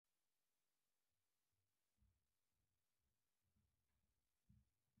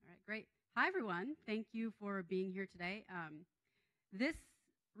Great. Hi, everyone. Thank you for being here today. This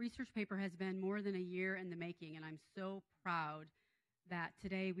research paper has been more than a year in the making, and I'm so proud that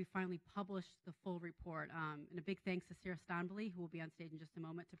today we finally published the full report. And a big thanks to Sarah Stonbely, who will be on stage in just a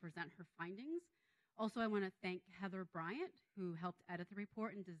moment to present her findings. Also, I want to thank Heather Bryant, who helped edit the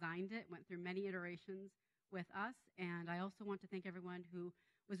report and designed it, went through many iterations with us. And I also want to thank everyone who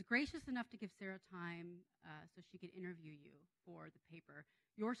was gracious enough to give Sarah time so she could interview you for the paper.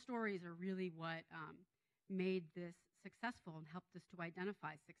 Your stories are really what made this successful and helped us to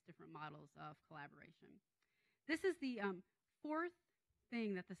identify 6 different models of collaboration. This is the 4th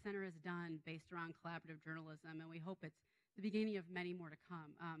thing that the center has done based around collaborative journalism, and we hope it's the beginning of many more to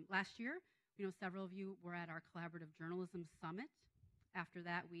come. Last year, several of you were at our Collaborative Journalism Summit. After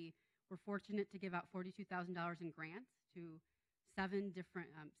that, we were fortunate to give out $42,000 in grants to 6 different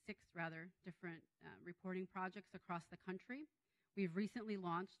reporting projects across the country. We've recently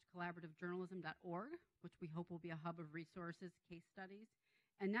launched collaborativejournalism.org, which we hope will be a hub of resources, case studies.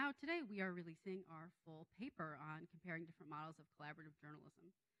 And now today we are releasing our full paper on comparing different models of collaborative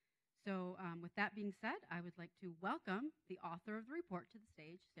journalism. So with that being said, I would like to welcome the author of the report to the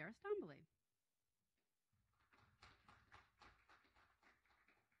stage, Sarah Stonbely.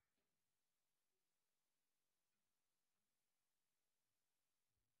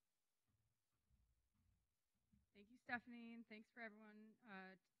 Thank you, Stephanie, and thanks for everyone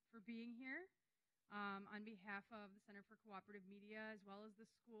for being here. On behalf of the Center for Cooperative Media, as well as the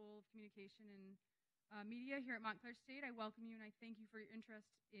School of Communication and Media here at Montclair State, I welcome you and I thank you for your interest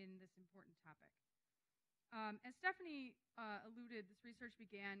in this important topic. As Stephanie alluded, this research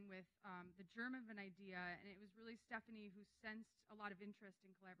began with the germ of an idea, and it was really Stephanie who sensed a lot of interest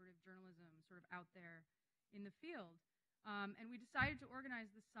in collaborative journalism sort of out there in the field. And we decided to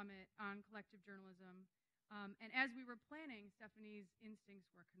organize this summit on collective journalism. And as we were planning, Stephanie's instincts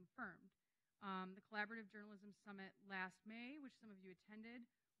were confirmed. The Collaborative Journalism Summit last May, which some of you attended,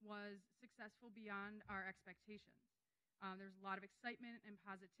 was successful beyond our expectations. There was a lot of excitement and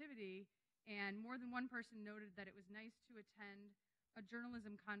positivity, and more than one person noted that it was nice to attend a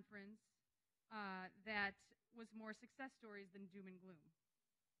journalism conference that was more success stories than doom and gloom.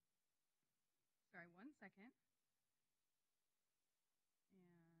 Sorry, one second.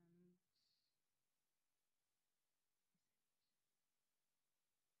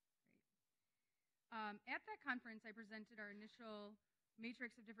 At that conference, I presented our initial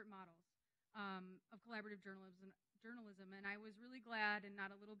matrix of different models of collaborative journalism, and I was really glad and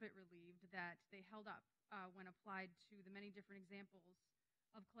not a little bit relieved that they held up when applied to the many different examples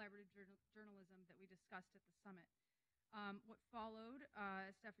of collaborative journalism that we discussed at the summit. What followed,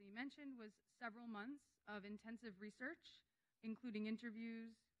 as Stephanie mentioned, was several months of intensive research, including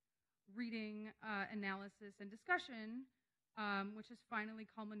interviews, reading, analysis, and discussion, which has finally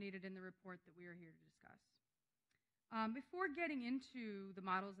culminated in the report that we are here to discuss. Before getting into the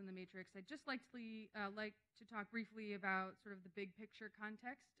models in the matrix, I'd just like to talk briefly about sort of the big picture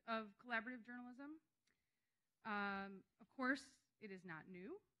context of collaborative journalism. Of course, it is not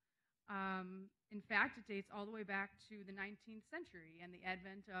new. In fact, it dates all the way back to the 19th century and the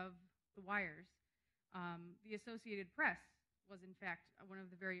advent of the wires. The Associated Press was, in fact, one of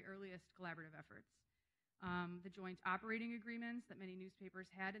the very earliest collaborative efforts. The joint operating agreements that many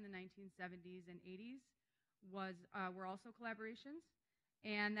newspapers had in the 1970s and 80s were also collaborations,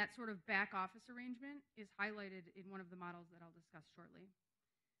 and that sort of back office arrangement is highlighted in one of the models that I'll discuss shortly.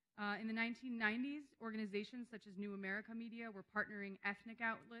 In the 1990s, organizations such as New America Media were partnering ethnic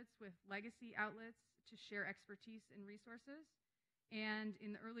outlets with legacy outlets to share expertise and resources. And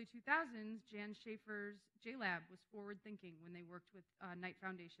in the early 2000s, Jan Schaefer's JLab was forward-thinking when they worked with Knight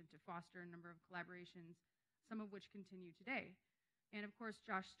Foundation to foster a number of collaborations, some of which continue today. And of course,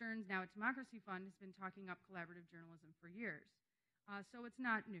 Josh Stern's, now at Democracy Fund, has been talking up collaborative journalism for years. So it's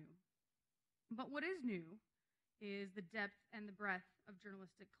not new. But what is new is the depth and the breadth of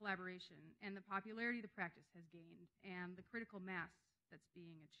journalistic collaboration and the popularity the practice has gained and the critical mass that's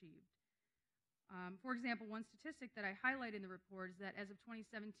being achieved. For example, one statistic that I highlight in the report is that as of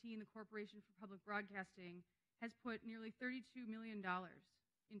 2017, the Corporation for Public Broadcasting has put nearly $32 million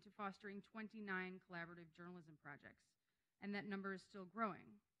into fostering 29 collaborative journalism projects, and that number is still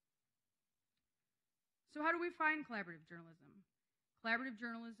growing. So how do we find collaborative journalism? Collaborative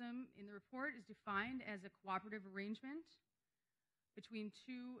journalism in the report is defined as a cooperative arrangement between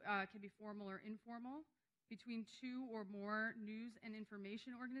two, can be formal or informal, between 2 or more news and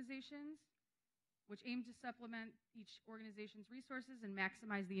information organizations, which aim to supplement each organization's resources and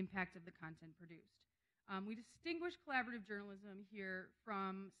maximize the impact of the content produced. We distinguish collaborative journalism here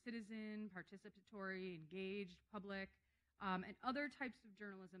from citizen, participatory, engaged, public, and other types of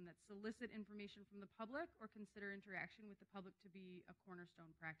journalism that solicit information from the public or consider interaction with the public to be a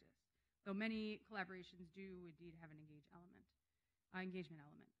cornerstone practice, though many collaborations do indeed have an engagement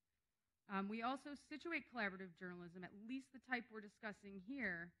element. We also situate collaborative journalism, at least the type we're discussing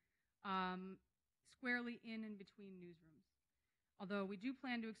here, squarely in and between newsrooms. Although we do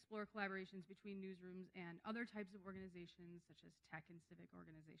plan to explore collaborations between newsrooms and other types of organizations, such as tech and civic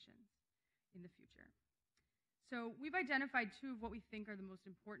organizations, in the future. So we've identified two of what we think are the most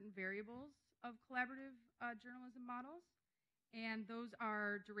important variables of collaborative journalism models, and those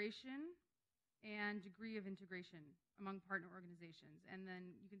are duration and degree of integration among partner organizations. And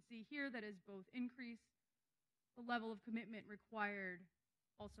then you can see here that as both increase, the level of commitment required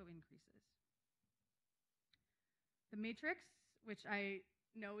also increases. The matrix, which I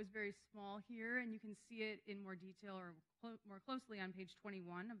know is very small here, and you can see it in more detail or more closely on page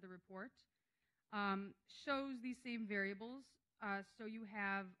 21 of the report, shows these same variables. So you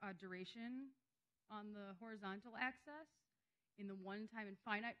have duration on the horizontal axis in the one-time and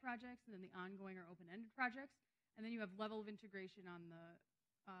finite projects, and then the ongoing or open-ended projects. And then you have level of integration on the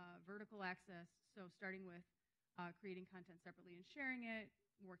vertical axis, so starting with creating content separately and sharing it,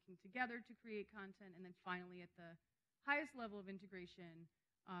 working together to create content, and then finally at the highest level of integration,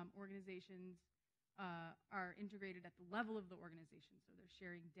 organizations are integrated at the level of the organization, so they're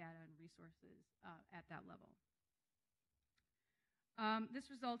sharing data and resources at that level. This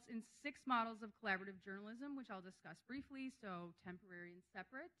results in 6 models of collaborative journalism, which I'll discuss briefly. So temporary and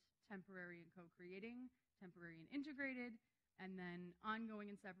separate, temporary and co-creating, temporary and integrated, and then ongoing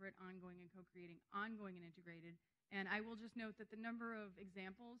and separate, ongoing and co-creating, ongoing and integrated. And I will just note that the number of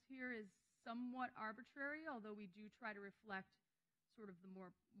examples here is somewhat arbitrary, although we do try to reflect sort of the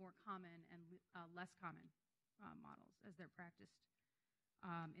more common and less common models as they're practiced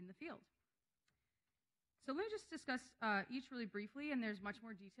in the field. So let me just discuss each really briefly, and there's much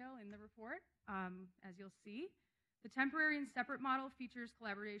more detail in the report, as you'll see. The temporary and separate model features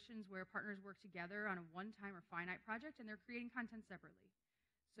collaborations where partners work together on a one-time or finite project, and they're creating content separately.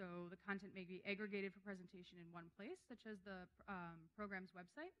 So the content may be aggregated for presentation in one place, such as the program's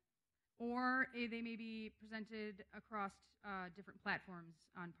website, or they may be presented across different platforms,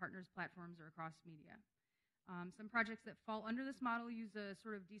 on partners' platforms or across media. Some projects that fall under this model use a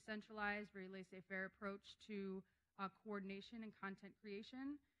sort of decentralized, very laissez-faire approach to coordination and content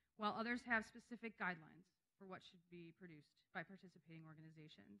creation, while others have specific guidelines for what should be produced by participating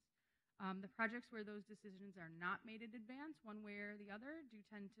organizations. The projects where those decisions are not made in advance, one way or the other, do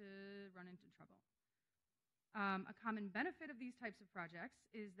tend to run into trouble. A common benefit of these types of projects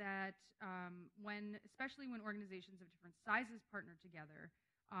is that especially when organizations of different sizes partner together,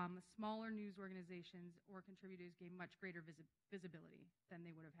 smaller news organizations or contributors gain much greater visibility than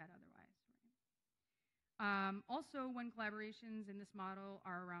they would have had otherwise. Right? Also, when collaborations in this model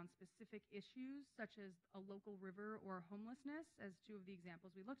are around specific issues, such as a local river or homelessness, as 2 of the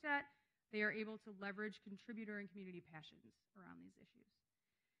examples we looked at, they are able to leverage contributor and community passions around these issues.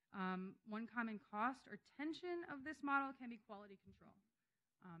 One common cost or tension of this model can be quality control,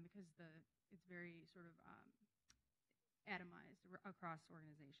 because it's very sort of atomized across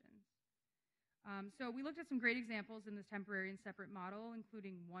organizations. So we looked at some great examples in this temporary and separate model,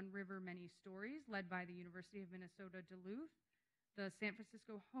 including One River, Many Stories, led by the University of Minnesota Duluth, the San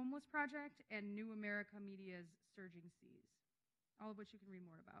Francisco Homeless Project, and New America Media's Surging Seas, all of which you can read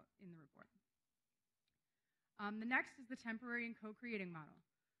more about in the report. The next is the temporary and co-creating model.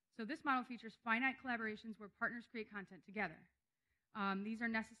 So this model features finite collaborations where partners create content together. These are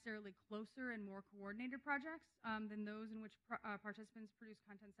necessarily closer and more coordinated projects than those in which participants produce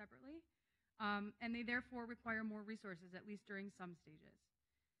content separately, and they therefore require more resources, at least during some stages.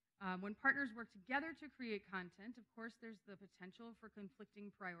 When partners work together to create content, of course, there's the potential for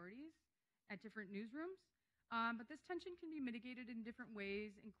conflicting priorities at different newsrooms, but this tension can be mitigated in different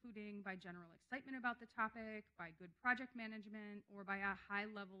ways, including by general excitement about the topic, by good project management, or by a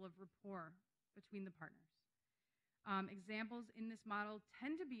high level of rapport between the partners. Examples in this model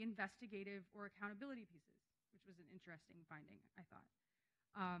tend to be investigative or accountability pieces, which was an interesting finding, I thought.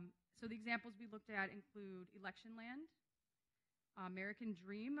 So the examples we looked at include Electionland, American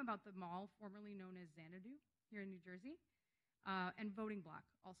Dream about the mall formerly known as Xanadu here in New Jersey, and Voting Block,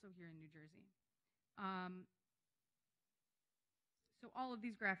 also here in New Jersey. So all of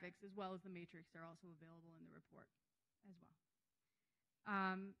these graphics, as well as the matrix, are also available in the report as well.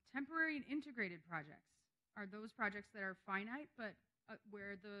 Temporary and integrated projects are those projects that are finite, but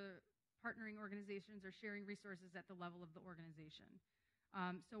where the partnering organizations are sharing resources at the level of the organization.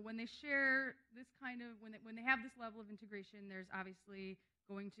 So when they share this kind of, when they have this level of integration, there's obviously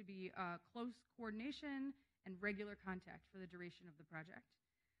going to be close coordination and regular contact for the duration of the project.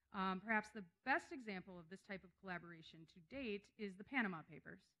 Perhaps the best example of this type of collaboration to date is the Panama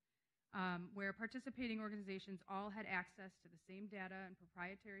Papers, where participating organizations all had access to the same data and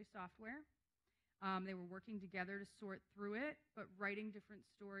proprietary software. They were working together to sort through it, but writing different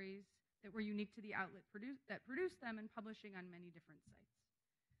stories that were unique to the outlet that produced them and publishing on many different sites.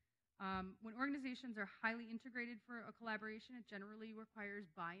 When organizations are highly integrated for a collaboration, it generally requires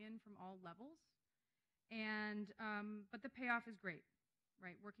buy-in from all levels, but the payoff is great,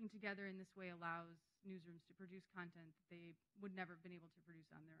 right? Working together in this way allows newsrooms to produce content that they would never have been able to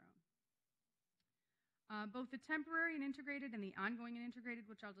produce on their own. Both the temporary and integrated and the ongoing and integrated,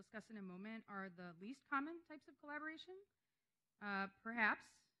 which I'll discuss in a moment, are the least common types of collaboration, perhaps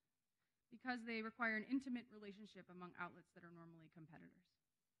because they require an intimate relationship among outlets that are normally competitors.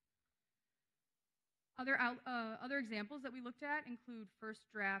 Other examples that we looked at include First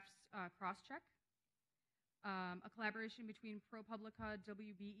Draft's Crosscheck, a collaboration between ProPublica,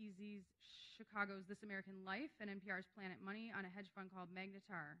 WBEZ's Chicago's This American Life, and NPR's Planet Money on a hedge fund called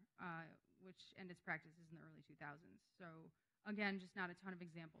Magnetar, which ended its practices in the early 2000s. So again, just not a ton of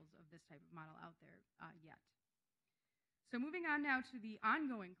examples of this type of model out there yet. So moving on now to the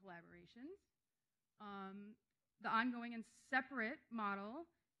ongoing collaborations. The ongoing and separate model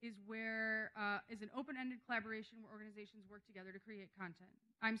is an open-ended collaboration where organizations work together to create content.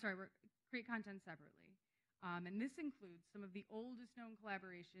 Create content separately. And this includes some of the oldest known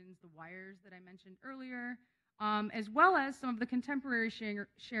collaborations, the wires that I mentioned earlier, as well as some of the contemporary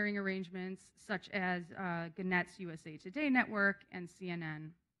sharing arrangements, such as Gannett's USA Today network and CNN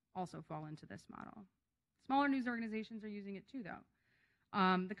also fall into this model. Smaller news organizations are using it too,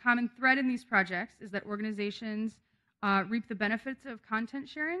 though. The common thread in these projects is that organizations reap the benefits of content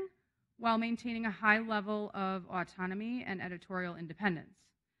sharing while maintaining a high level of autonomy and editorial independence.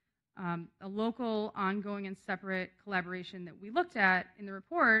 A local, ongoing, and separate collaboration that we looked at in the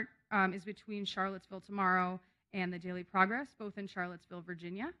report is between Charlottesville Tomorrow and the Daily Progress, both in Charlottesville,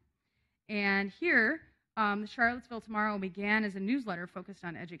 Virginia. And here, the Charlottesville Tomorrow began as a newsletter focused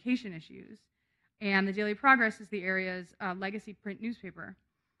on education issues, and the Daily Progress is the area's legacy print newspaper.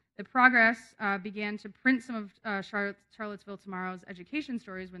 The Progress began to print some of Charlottesville Tomorrow's education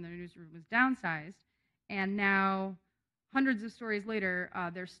stories when their newsroom was downsized, and now, hundreds of stories later,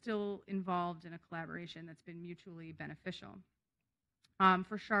 they're still involved in a collaboration that's been mutually beneficial.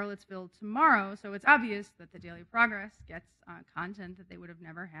 For Charlottesville Tomorrow, so it's obvious that the Daily Progress gets content that they would have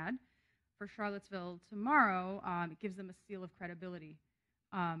never had. For Charlottesville Tomorrow, it gives them a seal of credibility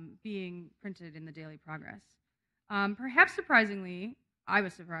being printed in the Daily Progress. Perhaps surprisingly, I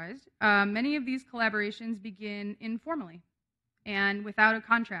was surprised, many of these collaborations begin informally and without a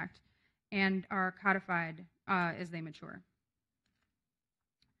contract and are codified as they mature.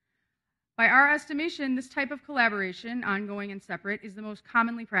 By our estimation, this type of collaboration, ongoing and separate, is the most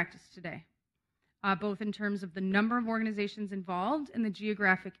commonly practiced today, both in terms of the number of organizations involved and the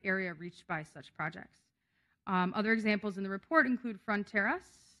geographic area reached by such projects. Other examples in the report include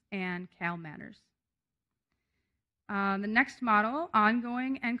Fronteras and Cal Matters. The next model,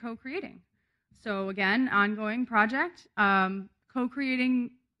 ongoing and co-creating. So again, ongoing project.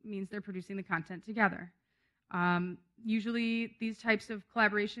 Co-creating means they're producing the content together. Usually these types of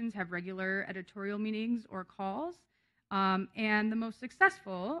collaborations have regular editorial meetings or calls, and the most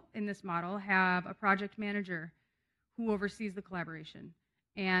successful in this model have a project manager who oversees the collaboration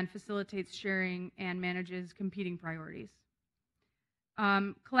and facilitates sharing and manages competing priorities.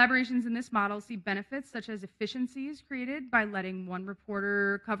 Collaborations in this model see benefits such as efficiencies created by letting one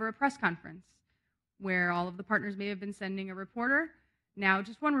reporter cover a press conference, where all of the partners may have been sending a reporter. Now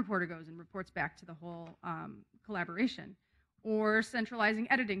just one reporter goes and reports back to the whole collaboration, or centralizing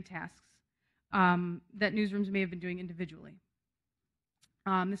editing tasks that newsrooms may have been doing individually.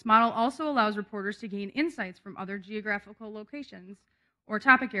 This model also allows reporters to gain insights from other geographical locations or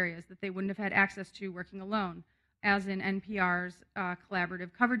topic areas that they wouldn't have had access to working alone, as in NPR's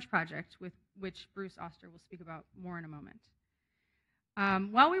collaborative coverage project, with which Bruce Auster will speak about more in a moment.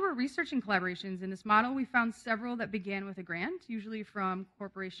 While we were researching collaborations in this model, we found several that began with a grant, usually from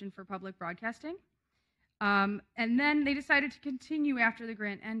Corporation for Public Broadcasting. And then they decided to continue after the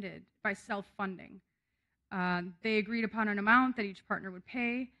grant ended by self-funding. They agreed upon an amount that each partner would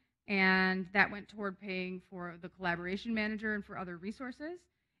pay, and that went toward paying for the collaboration manager and for other resources.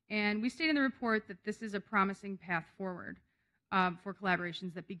 And we state in the report that this is a promising path forward for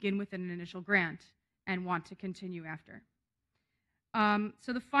collaborations that begin with an initial grant and want to continue after.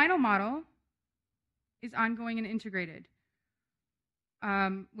 So the final model is ongoing and integrated,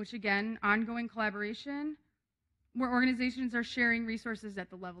 which again, ongoing collaboration where organizations are sharing resources at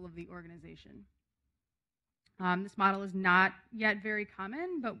the level of the organization. This model is not yet very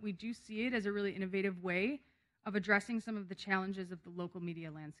common, but we do see it as a really innovative way of addressing some of the challenges of the local media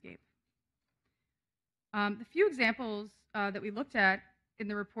landscape. The few examples that we looked at in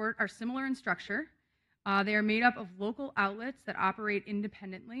the report are similar in structure. They are made up of local outlets that operate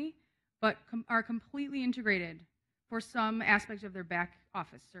independently, but are completely integrated for some aspect of their back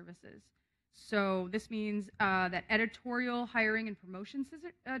office services. So this means that editorial, hiring, and promotion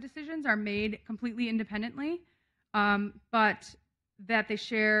decisions are made completely independently, but that they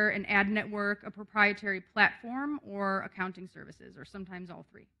share an ad network, a proprietary platform, or accounting services, or sometimes all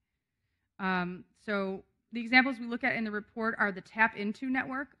three. So the examples we look at in the report are the Tap Into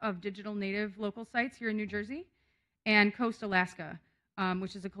network of digital native local sites here in New Jersey, and Coast Alaska,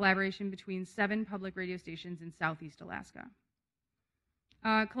 which is a collaboration between 7 public radio stations in Southeast Alaska.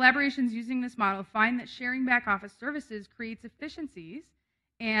 Collaborations using this model find that sharing back office services creates efficiencies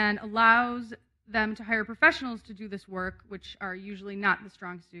and allows them to hire professionals to do this work, which are usually not the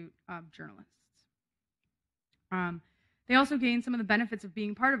strong suit of journalists. They also gain some of the benefits of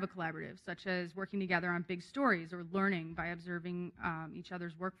being part of a collaborative, such as working together on big stories or learning by observing each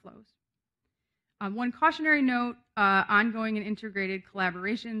other's workflows. One cautionary note, ongoing and integrated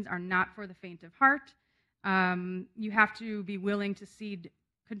collaborations are not for the faint of heart. You have to be willing to cede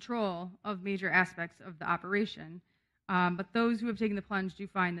control of major aspects of the operation, but those who have taken the plunge do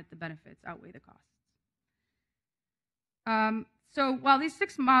find that the benefits outweigh the costs. So while these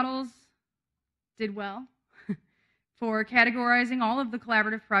 6 models did well for categorizing all of the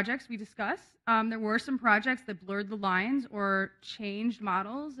collaborative projects we discussed, there were some projects that blurred the lines or changed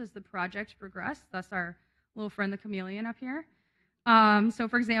models as the project progressed, thus our little friend the chameleon up here. So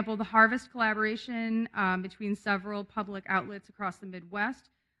for example, the Harvest collaboration between several public outlets across the Midwest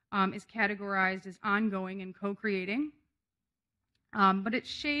is categorized as ongoing and co-creating, but it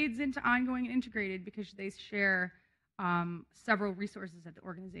shades into ongoing and integrated because they share several resources at the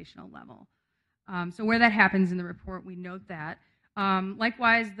organizational level. So where that happens in the report, we note that.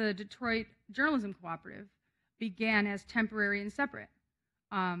 Likewise, the Detroit Journalism Cooperative began as temporary and separate,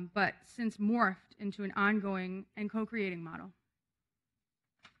 but since morphed into an ongoing and co-creating model.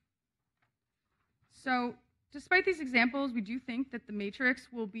 So despite these examples, we do think that the matrix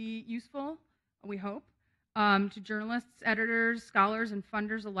will be useful, we hope, to journalists, editors, scholars, and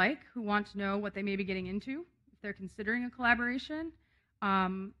funders alike who want to know what they may be getting into if they're considering a collaboration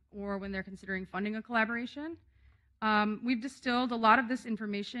or when they're considering funding a collaboration. We've distilled a lot of this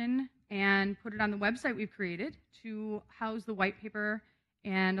information and put it on the website we've created to house the white paper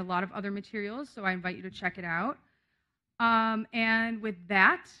and a lot of other materials, so I invite you to check it out. And with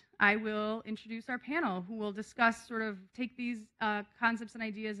that, I will introduce our panel, who will discuss, sort of take these concepts and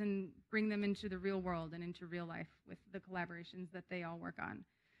ideas and bring them into the real world and into real life with the collaborations that they all work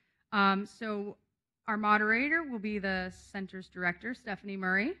on. So our moderator will be the Center's director, Stefanie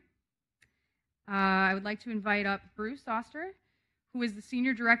Murray. I would like to invite up Bruce Auster, who is the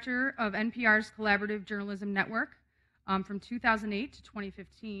senior director of NPR's Collaborative Journalism Network from 2008 to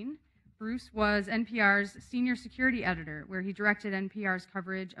 2015. Bruce was NPR's senior security editor, where he directed NPR's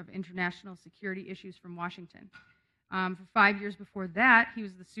coverage of international security issues from Washington. For 5 years before that, he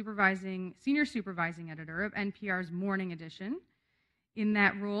was the senior supervising editor of NPR's Morning Edition. In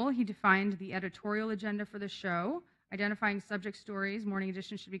that role, he defined the editorial agenda for the show, identifying subject stories Morning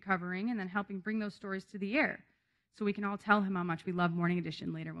Edition should be covering, and then helping bring those stories to the air, so we can all tell him how much we love Morning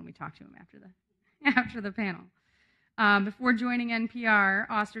Edition later when we talk to him after the panel. Before joining NPR,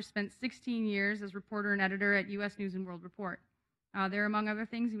 Auster spent 16 years as reporter and editor at U.S. News and World Report. There, among other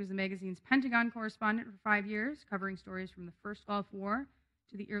things, he was the magazine's Pentagon correspondent for 5 years, covering stories from the first Gulf War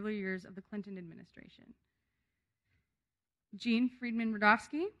to the early years of the Clinton administration. Jean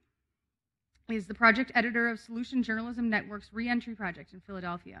Friedman-Rudovsky is the project editor of Solution Journalism Network's Reentry Project in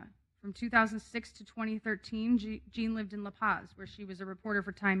Philadelphia. From 2006 to 2013, Jean lived in La Paz, where she was a reporter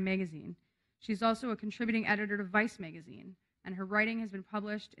for Time magazine. She's also a contributing editor to Vice magazine, and her writing has been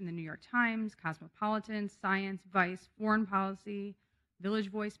published in the New York Times, Cosmopolitan, Science, Vice, Foreign Policy,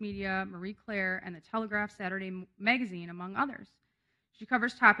 Village Voice Media, Marie Claire, and the Telegraph Saturday magazine, among others. She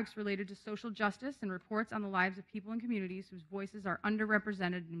covers topics related to social justice and reports on the lives of people and communities whose voices are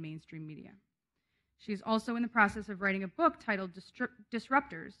underrepresented in mainstream media. She is also in the process of writing a book titled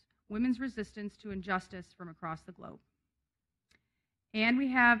Disruptors: Women's Resistance to Injustice from Across the Globe. And we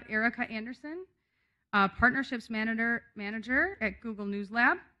have Erica Anderson, Partnerships Manager at Google News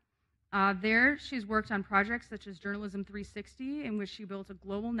Lab. There, she's worked on projects such as Journalism 360, in which she built a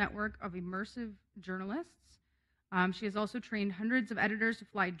global network of immersive journalists. She has also trained hundreds of editors to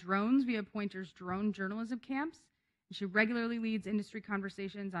fly drones via Pointer's drone journalism camps She regularly leads industry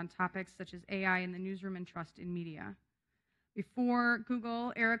conversations on topics such as AI in the newsroom and trust in media. Before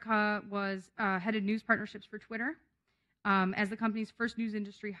Google, Erica headed news partnerships for Twitter. As the company's first news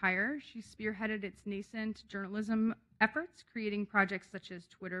industry hire, she spearheaded its nascent journalism efforts, creating projects such as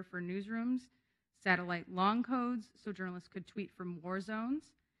Twitter for newsrooms, satellite long codes so journalists could tweet from war zones,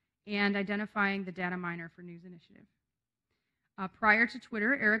 and identifying the data miner for News Initiative. Prior to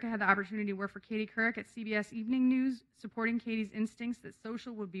Twitter, Erica had the opportunity to work for Katie Couric at CBS Evening News, supporting Katie's instincts that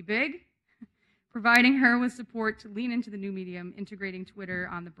social would be big, providing her with support to lean into the new medium, integrating Twitter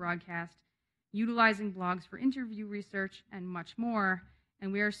on the broadcast, utilizing blogs for interview research, and much more.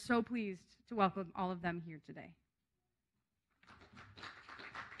 And we are so pleased to welcome all of them here today.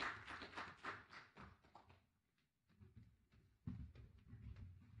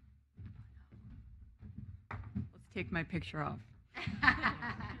 Let's take my picture off.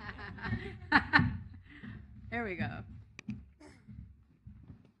 There we go.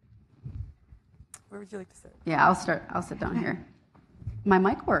 Where would you like to sit? Yeah, I'll sit down here. My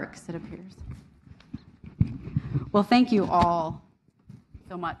mic works, it appears. Well, thank you all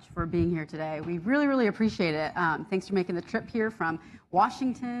so much for being here today. We really, really appreciate it. Thanks for making the trip here from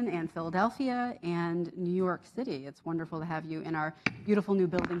Washington and Philadelphia and New York City. It's wonderful to have you in our beautiful new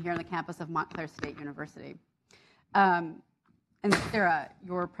building here on the campus of Montclair State University. And Sarah,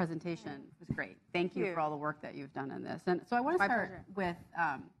 your presentation was great. Thank you for all the work that you've done in this. And so I want to start with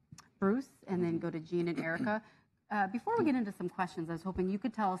Bruce and then go to Jean and Erica. Before we get into some questions, I was hoping you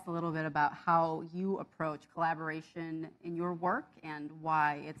could tell us a little bit about how you approach collaboration in your work and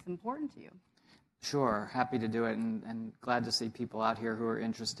why it's important to you. Sure, happy to do it, and glad to see people out here who are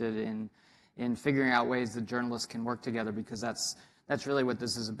interested in figuring out ways that journalists can work together, because that's really what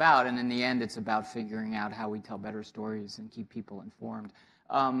this is about. And in the end, it's about figuring out how we tell better stories and keep people informed.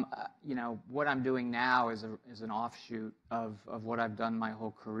 You know, what I'm doing now is an offshoot of what I've done my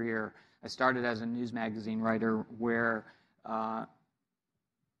whole career. I started as a news magazine writer where,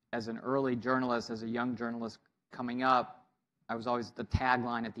 as an early journalist, as a young journalist coming up, I was always the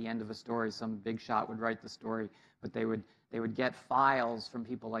tagline at the end of a story. Some big shot would write the story, but they would get files from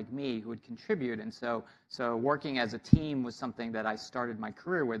people like me who would contribute. And so working as a team was something that I started my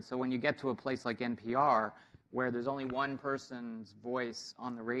career with. So when you get to a place like NPR, where there's only one person's voice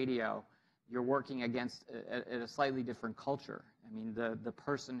on the radio, you're working against a slightly different culture. I mean, the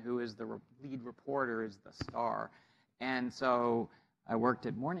person who is the lead reporter is the star. And so I worked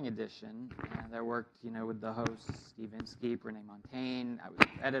at Morning Edition, and I worked, with the hosts, Steve Inskeep, Renee Montaigne. I was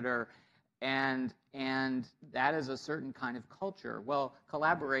the editor. And that is a certain kind of culture. Well,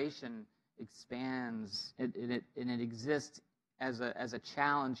 collaboration expands, and it exists as a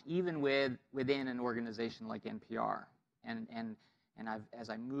challenge even within an organization like NPR. And as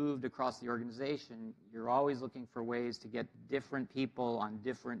I moved across the organization, you're always looking for ways to get different people on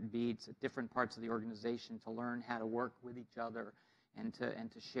different beats at different parts of the organization to learn how to work with each other and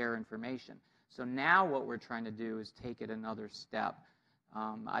to share information. So now what we're trying to do is take it another step.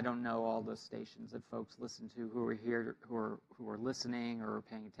 I don't know all the stations that folks listen to who are here, who are listening or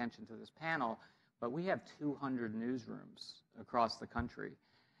paying attention to this panel, but we have 200 newsrooms across the country,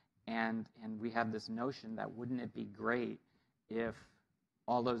 and we have this notion that wouldn't it be great if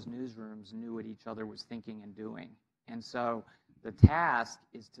all those newsrooms knew what each other was thinking and doing. And so the task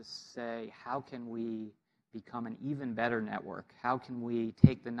is to say, how can we become an even better network? How can we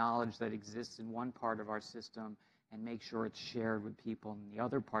take the knowledge that exists in one part of our system and make sure it's shared with people in the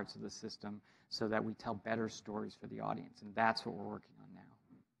other parts of the system so that we tell better stories for the audience? And that's what we're working on now.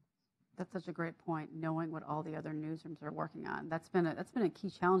 That's such a great point, knowing what all the other newsrooms are working on. That's been a key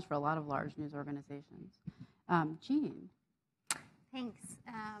challenge for a lot of large news organizations. Jean. Thanks.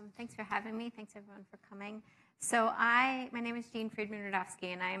 Thanks for having me. Thanks, everyone, for coming. So my name is Jean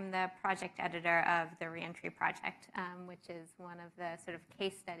Friedman-Rudovsky, and I'm the project editor of the Reentry Project, which is one of the sort of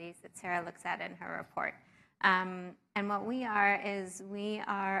case studies that Sarah looks at in her report. And what we are is we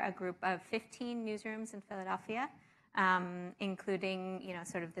are a group of 15 newsrooms in Philadelphia, including,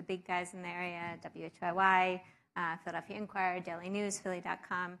 sort of the big guys in the area, WHYY, Philadelphia Inquirer, Daily News,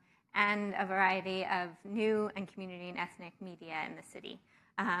 Philly.com, and a variety of new and community and ethnic media in the city.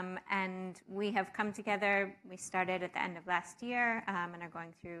 And we have come together. We started at the end of last year and are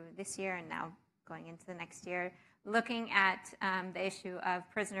going through this year and now going into the next year, looking at the issue of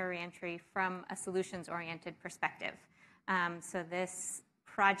prisoner reentry from a solutions-oriented perspective. So this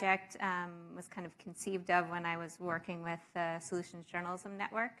project was kind of conceived of when I was working with the Solutions Journalism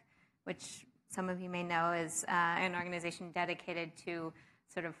Network, which some of you may know is an organization dedicated to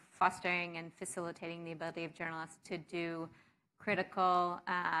sort of fostering and facilitating the ability of journalists to do critical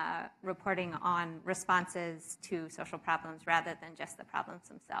reporting on responses to social problems rather than just the problems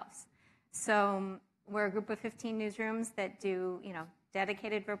themselves. So we're a group of 15 newsrooms that do,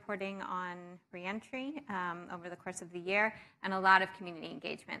 dedicated reporting on reentry over the course of the year, and a lot of community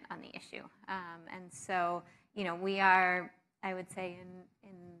engagement on the issue. And so, we are, I would say, in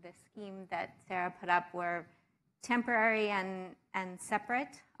the scheme that Sarah put up, we're temporary and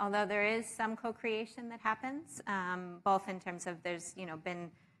separate, although there is some co-creation that happens, both in terms of there's,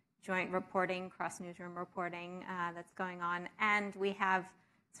 been joint reporting, cross-newsroom reporting that's going on, and we have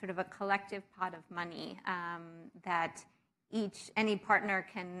sort of a collective pot of money that any partner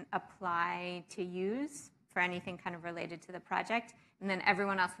can apply to use for anything kind of related to the project, and then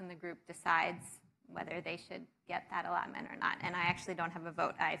everyone else in the group decides whether they should get that allotment or not. And I actually don't have a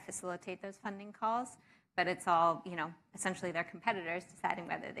vote. I facilitate those funding calls, but it's all, essentially their competitors deciding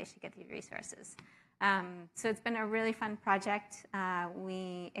whether they should get these resources. So it's been a really fun project.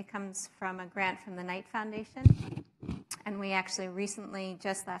 It comes from a grant from the Knight Foundation, and we actually recently,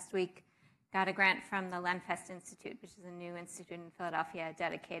 just last week, got a grant from the Lenfest Institute, which is a new institute in Philadelphia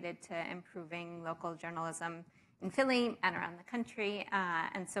dedicated to improving local journalism in Philly and around the country.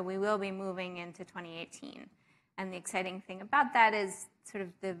 And so we will be moving into 2018. And the exciting thing about that is sort of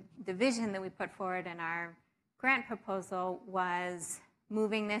the vision that we put forward in our grant proposal was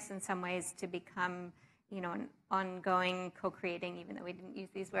moving this in some ways to become, an ongoing co-creating, even though we didn't use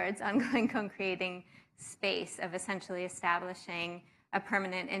these words, ongoing co-creating space of essentially establishing a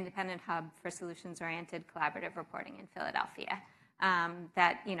permanent independent hub for solutions-oriented collaborative reporting in Philadelphia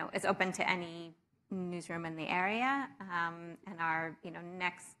that is open to any newsroom in the area. And our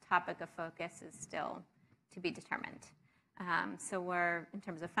next topic of focus is still to be determined. So we're, in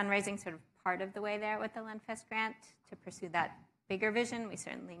terms of fundraising, sort of part of the way there with the Lenfest grant to pursue that bigger vision. We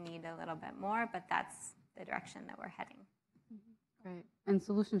certainly need a little bit more, but that's the direction that we're heading. Great. And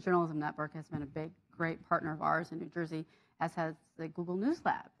Solutions Journalism Network has been a great partner of ours in New Jersey, as has the Google News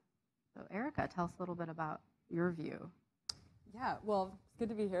Lab. So Erica, tell us a little bit about your view. Yeah, well, it's good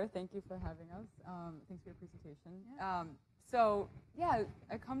to be here. Thank you for having us. Thanks for your presentation. Yeah.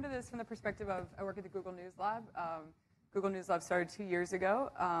 I come to this from the perspective of, I work at the Google News Lab. Google News Lab started 2 years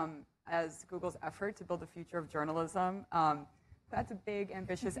ago as Google's effort to build the future of journalism. That's a big,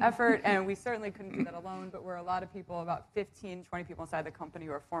 ambitious effort, and we certainly couldn't do that alone, but we're a lot of people, about 15, 20 people inside the company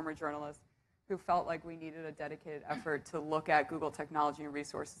who are former journalists, who felt like we needed a dedicated effort to look at Google technology and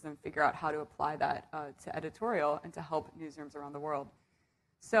resources and figure out how to apply that to editorial and to help newsrooms around the world.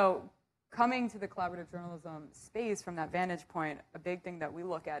 So coming to the collaborative journalism space from that vantage point, a big thing that we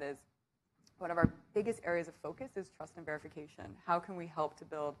look at is one of our biggest areas of focus is trust and verification. How can we help to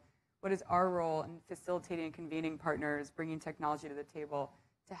build what is our role in facilitating and convening partners, bringing technology to the table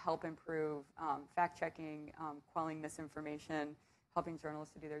to help improve fact-checking, quelling misinformation, helping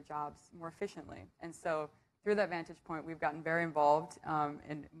journalists to do their jobs more efficiently. And so through that vantage point, we've gotten very involved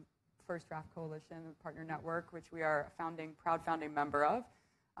in First Draft Coalition, a partner network, which we are a proud founding member of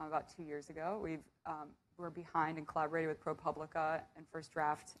about 2 years ago. We're behind and collaborated with ProPublica and First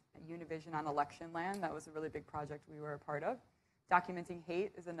Draft Univision on election land. That was a really big project we were a part of. Documenting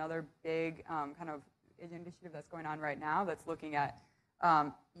Hate is another big kind of initiative that's going on right now that's looking at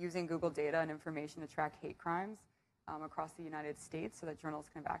using Google data and information to track hate crimes across the United States so that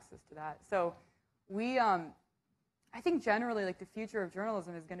journalists can have access to that. So I think generally like the future of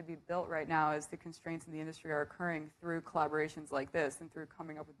journalism is going to be built right now as the constraints in the industry are occurring through collaborations like this and through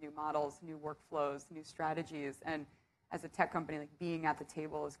coming up with new models, new workflows, new strategies. And as a tech company, like being at the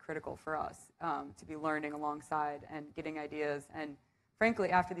table is critical for us to be learning alongside and getting ideas. And frankly,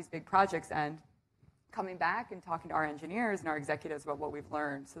 after these big projects end, coming back and talking to our engineers and our executives about what we've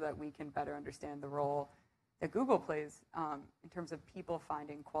learned so that we can better understand the role that Google plays in terms of people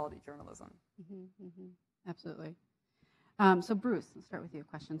finding quality journalism. Mm-hmm, mm-hmm. Absolutely. So Bruce, let's start with you a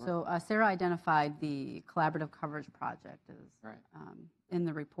question. So Sarah identified the collaborative coverage project as in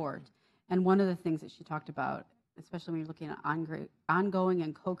the report. And one of the things that she talked about, especially when you're looking at ongoing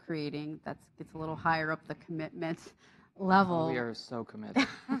and co-creating, that gets a little higher up the commitment level. We are so committed.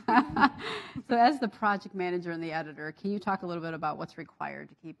 So as the project manager and the editor, can you talk a little bit about what's required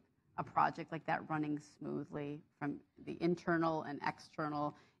to keep a project like that running smoothly from the internal and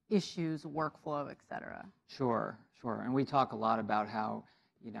external issues, workflow, et cetera? Sure. And we talk a lot about how,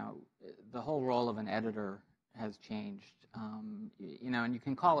 the whole role of an editor has changed. And you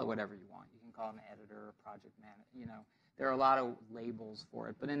can call it whatever you want. You can call it an editor, a project manager. There are a lot of labels for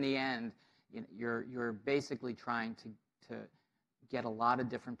it. But in the end, you're basically trying to get a lot of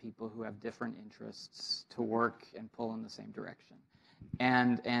different people who have different interests to work and pull in the same direction.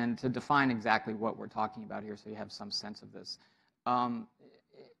 And to define exactly what we're talking about here so you have some sense of this.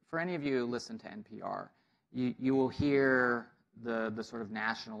 For any of you who listen to NPR, you will hear the sort of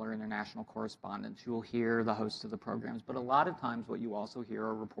national or international correspondents. You will hear the hosts of the programs, but a lot of times what you also hear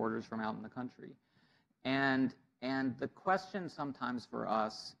are reporters from out in the country. And the question sometimes for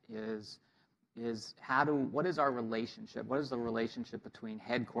us is what is our relationship? What is the relationship between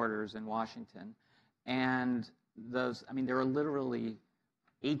headquarters in Washington and those? I mean, there are literally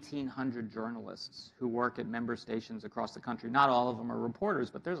 1,800 journalists who work at member stations across the country. Not all of them are reporters,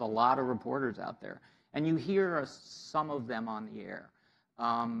 but there's a lot of reporters out there. And you hear some of them on the air.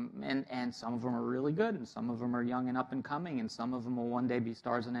 And some of them are really good, and some of them are young and up and coming, and some of them will one day be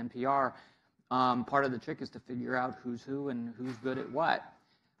stars in NPR. Part of the trick is to figure out who's who and who's good at what.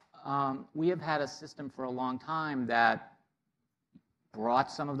 We have had a system for a long time that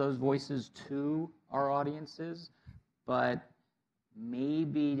brought some of those voices to our audiences, but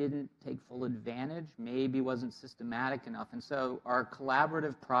maybe didn't take full advantage, maybe wasn't systematic enough. And so our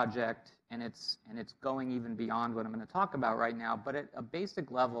collaborative project, and it's going even beyond what I'm going to talk about right now, but at a basic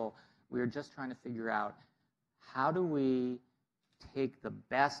level, we are just trying to figure out how do we take the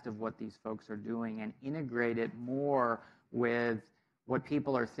best of what these folks are doing and integrate it more with what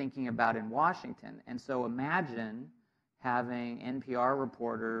people are thinking about in Washington. And so imagine having NPR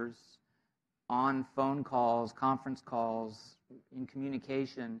reporters on phone calls, conference calls, in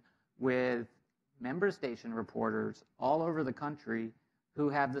communication with member station reporters all over the country who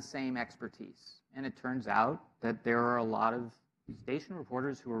have the same expertise. And it turns out that there are a lot of station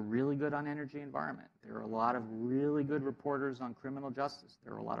reporters who are really good on energy environment. There are a lot of really good reporters on criminal justice.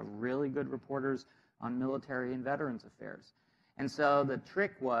 There are a lot of really good reporters on military and veterans affairs. And so the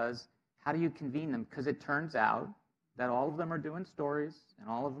trick was, how do you convene them? Because it turns out that all of them are doing stories, and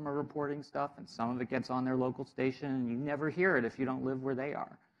all of them are reporting stuff, and some of it gets on their local station, and you never hear it if you don't live where they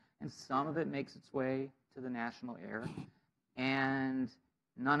are. And some of it makes its way to the national air, and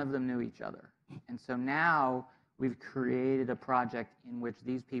none of them knew each other. And so now we've created a project in which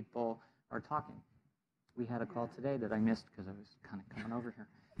these people are talking. We had a call today that I missed because I was kind of coming over here.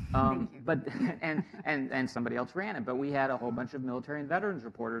 But and somebody else ran it. But we had a whole bunch of military and veterans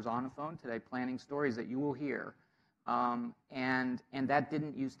reporters on the phone today planning stories that you will hear. And that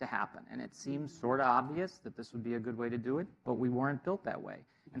didn't used to happen. And it seems sort of obvious that this would be a good way to do it, but we weren't built that way.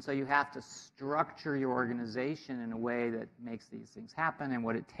 And so you have to structure your organization in a way that makes these things happen. And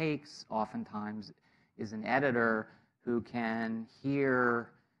what it takes oftentimes is an editor who can hear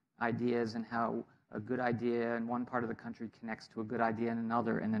ideas and how a good idea in one part of the country connects to a good idea in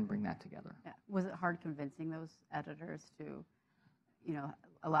another, and then bring that together. Yeah. Was it hard convincing those editors to,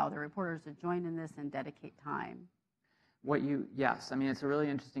 allow the reporters to join in this and dedicate time? Yes, I mean, it's a really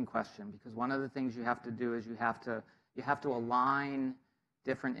interesting question, because one of the things you have to do is you have to align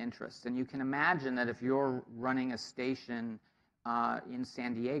different interests. And you can imagine that if you're running a station in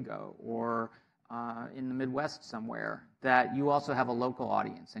San Diego or in the Midwest somewhere, that you also have a local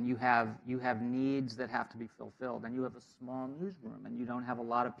audience, and you have needs that have to be fulfilled, and you have a small newsroom, and you don't have a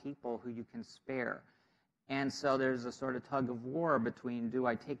lot of people who you can spare. And so there's a sort of tug of war between, do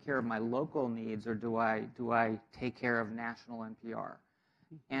I take care of my local needs, or do I take care of national NPR?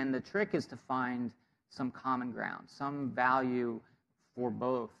 And the trick is to find some common ground, some value for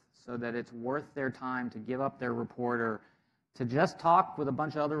both, so that it's worth their time to give up their reporter to just talk with a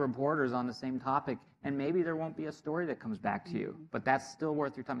bunch of other reporters on the same topic, and maybe there won't be a story that comes back to you, but that's still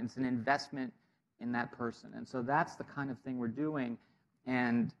worth your time. It's an investment in that person. And so that's the kind of thing we're doing.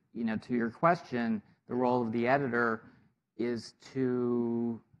 And, to your question, the role of the editor is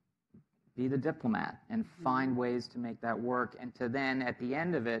to be the diplomat and find ways to make that work, and to then, at the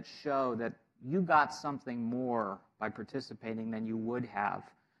end of it, show that you got something more by participating than you would have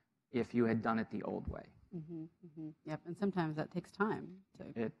if you had done it the old way. Yep, and sometimes that takes time.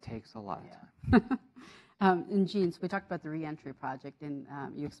 It takes a lot of time. And Jean, so we talked about the Reentry Project, and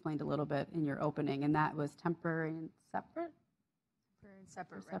you explained a little bit in your opening, and that was temporary and separate?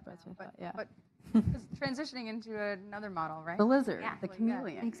 Separate. But It's transitioning into another model, right? the lizard, Yeah. the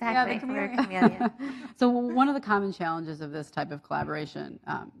chameleon. Exactly. Yeah, the chameleon. So one of the common challenges of this type of collaboration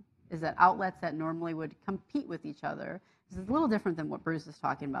is that outlets that normally would compete with each other, this is a little different than what Bruce is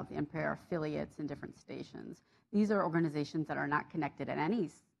talking about, the NPR affiliates and different stations. These are organizations that are not connected in any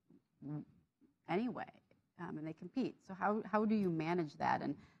way, and they compete. So how do you manage that,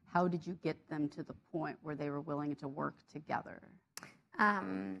 and how did you get them to the point where they were willing to work together?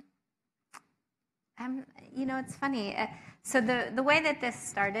 It's funny. So the way that this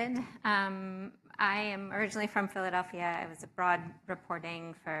started, I am originally from Philadelphia. I was abroad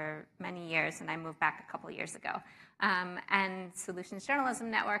reporting for many years, and I moved back a couple years ago. And Solutions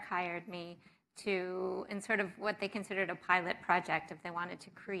Journalism Network hired me in sort of what they considered a pilot project, if they wanted to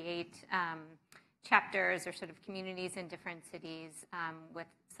create chapters or sort of communities in different cities with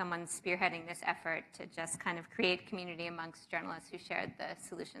someone spearheading this effort to just kind of create community amongst journalists who shared the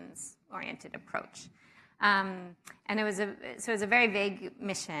solutions-oriented approach. And it was a very vague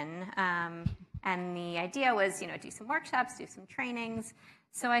mission. And the idea was, do some workshops, do some trainings.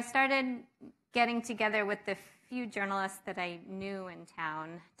 So I started getting together with the few journalists that I knew in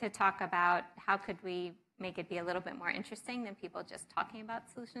town to talk about how could we make it be a little bit more interesting than people just talking about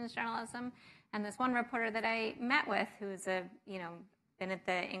solutions journalism. And this one reporter that I met with, who's been at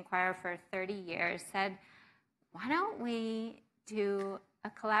the Inquirer for 30 years, said, why don't we do a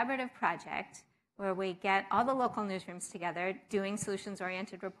collaborative project where we get all the local newsrooms together doing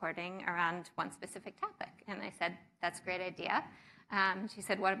solutions-oriented reporting around one specific topic? And I said, that's a great idea. She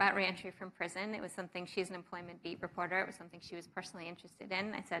said, what about reentry from prison? It was something, she's an employment beat reporter. It was something she was personally interested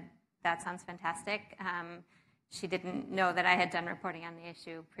in. I said, that sounds fantastic. She didn't know that I had done reporting on the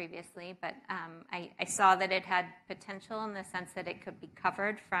issue previously, but I saw that it had potential in the sense that it could be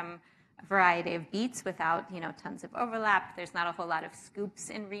covered from a variety of beats without tons of overlap. There's not a whole lot of scoops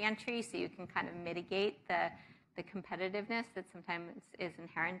in reentry, so you can kind of mitigate the competitiveness that sometimes is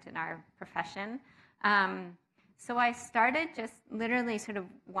inherent in our profession. So I started just literally sort of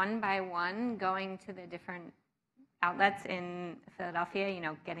one by one going to the different outlets in Philadelphia,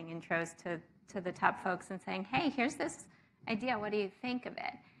 getting intros to the top folks and saying, hey, here's this idea. What do you think of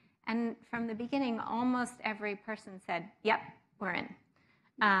it? And from the beginning, almost every person said, yep, we're in.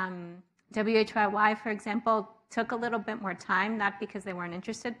 WHYY, for example, took a little bit more time, not because they weren't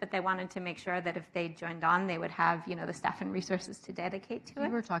interested, but they wanted to make sure that if they joined on, they would have, the staff and resources to dedicate to it.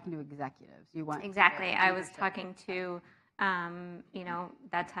 You were talking to executives. You want exactly. I was talking to,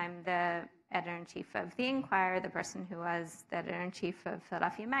 that time the editor-in-chief of the Inquirer, the person who was the editor-in-chief of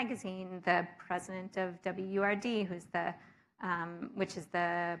Philadelphia Magazine, the president of WURD, who's which is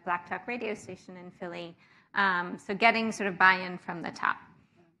the Black Talk radio station in Philly. So getting sort of buy-in from the top.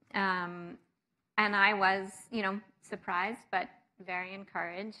 And I was, surprised, but very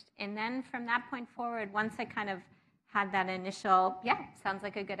encouraged. And then from that point forward, once I kind of had that initial, sounds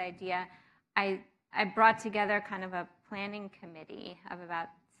like a good idea, I brought together kind of a planning committee of about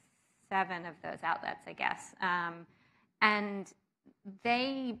 7 of those outlets, I guess. And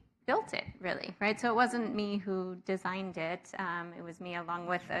they built it, really, right? So it wasn't me who designed it. It was me along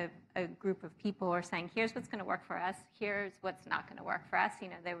with a group of people who were saying, here's what's going to work for us. Here's what's not going to work for us.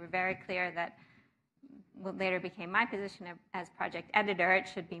 They were very clear that what later became my position as project editor, it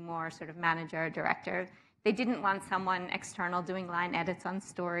should be more sort of manager, director. They didn't want someone external doing line edits on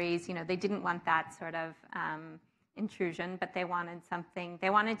stories. They didn't want that sort of intrusion, but they wanted something.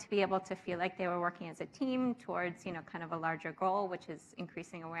 They wanted to be able to feel like they were working as a team towards, kind of a larger goal, which is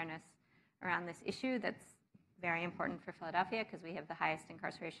increasing awareness around this issue that's very important for Philadelphia because we have the highest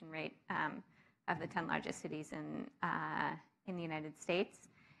incarceration rate of the 10 largest cities in the United States.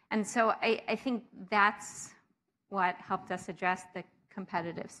 And so I think that's what helped us address the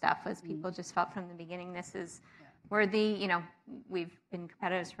competitive stuff, was people just felt from the beginning, we're we've been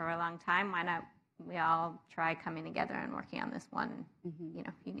competitors for a long time. Why not we all try coming together and working on this one,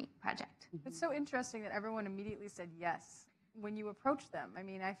 unique project. It's so interesting that everyone immediately said yes when you approached them. I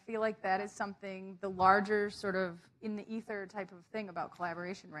mean, I feel like that is something, the larger sort of in the ether type of thing about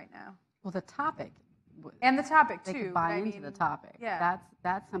collaboration right now. Well, the topic. And the topic, too. They could buy into the topic. Yeah.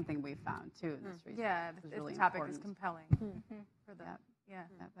 That's something we found, too, in this research. Yeah, if really the topic important. is compelling for them. Yeah.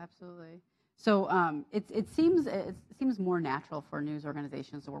 Absolutely. So it seems more natural for news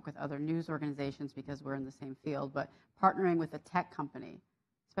organizations to work with other news organizations because we're in the same field, but partnering with a tech company,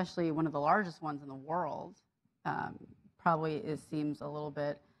 especially one of the largest ones in the world, probably seems a little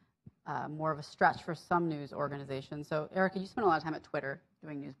bit more of a stretch for some news organizations. So Erica, you spent a lot of time at Twitter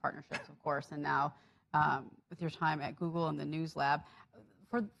doing news partnerships, of course, and now with your time at Google and the News Lab.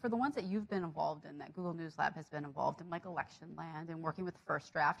 For the ones that you've been involved in, that Google News Lab has been involved in, like election land and working with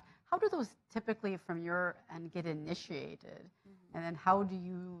First Draft, how do those typically from your end get initiated? And then how do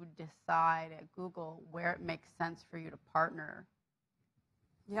you decide at Google where it makes sense for you to partner?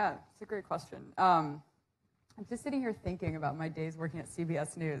 Yeah, it's a great question. I'm just sitting here thinking about my days working at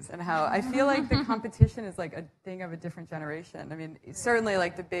CBS News and how I feel like the competition is like a thing of a different generation. I mean, certainly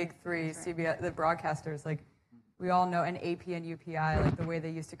like the big three, CBS, the broadcasters, like we all know, and AP and UPI, like the way they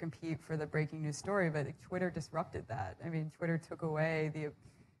used to compete for the breaking news story, but like, Twitter disrupted that. I mean, Twitter took away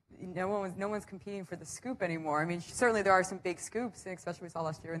no one's competing for the scoop anymore. I mean, certainly there are some big scoops, especially we saw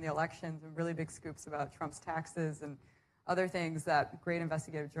last year in the elections, and really big scoops about Trump's taxes and other things that great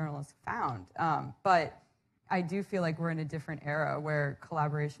investigative journalists found. But I do feel like we're in a different era where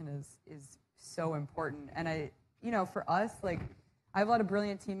collaboration is so important. And for us, like, I have a lot of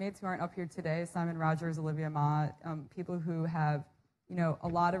brilliant teammates who aren't up here today, Simon Rogers, Olivia Ma, people who have, a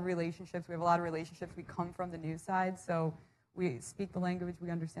lot of relationships. We have a lot of relationships. We come from the news side, so we speak the language, we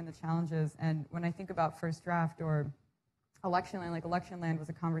understand the challenges. And when I think about First Draft or Electionland, like Electionland was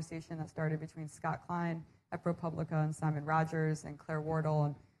a conversation that started between Scott Klein at ProPublica and Simon Rogers and Claire Wardle,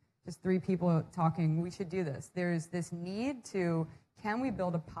 and just 3 people talking, we should do this. There's this need to, can we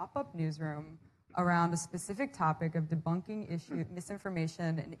build a pop-up newsroom around a specific topic of debunking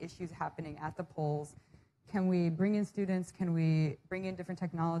misinformation and issues happening at the polls? Can we bring in students? Can we bring in different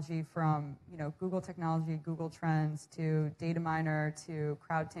technology from Google technology, Google Trends, to Data Miner, to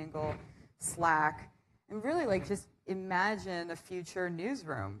CrowdTangle, Slack, and really like just imagine a future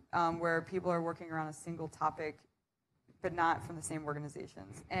newsroom where people are working around a single topic, but not from the same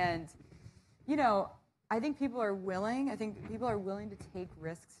organizations. And I think people are willing to take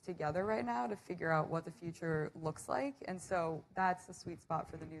risks together right now to figure out what the future looks like. And so that's the sweet spot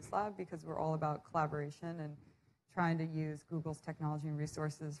for the News Lab, because we're all about collaboration and trying to use Google's technology and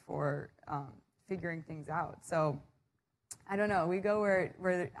resources for figuring things out. So I don't know, we go where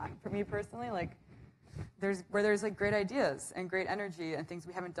for me personally, like, there's like great ideas and great energy and things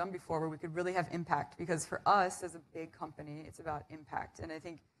we haven't done before where we could really have impact. Because for us as a big company, it's about impact. And I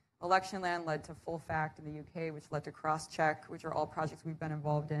think Electionland led to Full Fact in the UK, which led to Crosscheck, which are all projects we've been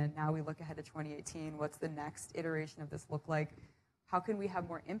involved in. Now we look ahead to 2018. What's the next iteration of this look like? How can we have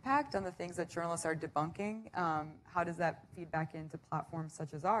more impact on the things that journalists are debunking? How does that feed back into platforms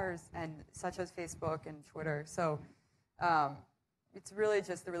such as ours and such as Facebook and Twitter? So it's really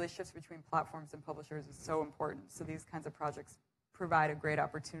just the relationships between platforms and publishers is so important. So these kinds of projects provide a great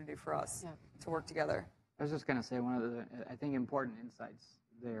opportunity for us to work together. I was just going to say one of the, I think, important insights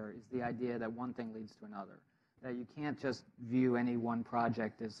there is the idea that one thing leads to another, that you can't just view any one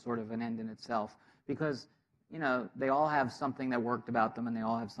project as sort of an end in itself, because they all have something that worked about them and they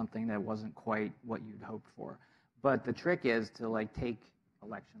all have something that wasn't quite what you'd hoped for. But the trick is to like take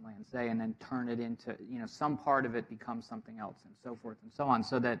Electionland, say, and then turn it into, some part of it becomes something else, and so forth and so on,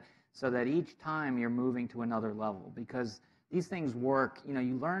 so that each time you're moving to another level, because these things work.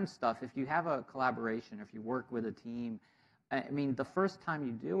 You learn stuff if you have a collaboration, if you work with a team. I mean, the first time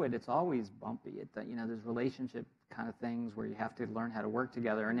you do it, it's always bumpy. There's relationship kind of things where you have to learn how to work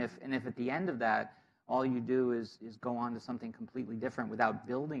together. And if at the end of that, all you do is go on to something completely different without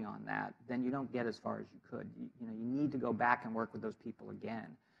building on that, then you don't get as far as you could. You need to go back and work with those people again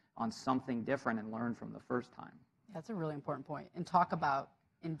on something different and learn from the first time. That's a really important point. And talk about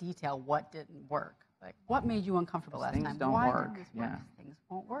in detail what didn't work. Like, what made you uncomfortable last time? Things don't Why work. didn't this work? Things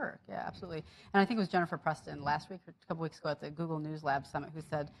won't work. Yeah, absolutely. And I think it was Jennifer Preston last week or a couple weeks ago at the Google News Lab Summit who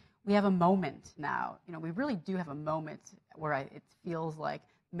said, we have a moment now. We really do have a moment where it feels like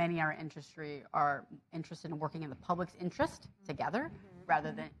many in our industry are interested in working in the public's interest together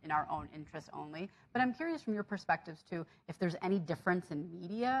rather than in our own interest only. But I'm curious from your perspectives, too, if there's any difference in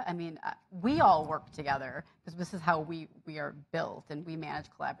media. I mean, we all work together because this is how we are built, and we manage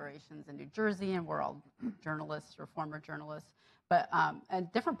collaborations in New Jersey, and we're all journalists or former journalists. But in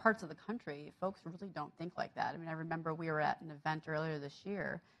different parts of the country, folks really don't think like that. I mean, I remember we were at an event earlier this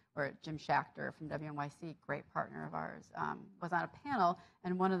year where Jim Schachter from WNYC, great partner of ours, was on a panel,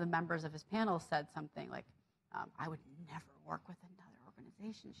 and one of the members of his panel said something like, I would never work with another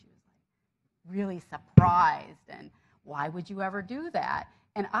organization. She was like really surprised, and why would you ever do that?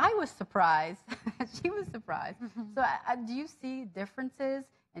 And I was surprised, she was surprised. So do you see differences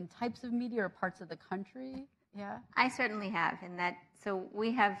in types of media or parts of the country? Yeah, I certainly have in that. So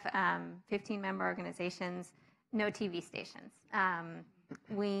we have 15 member organizations, no TV stations.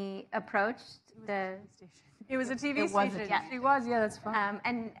 We approached the... It was a TV station. Yeah. She was, yeah, that's fine.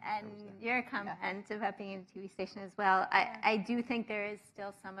 And your comment about being a TV station as well, I do think there is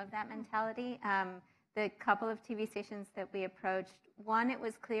still some of that mentality. The couple of TV stations that we approached, one, it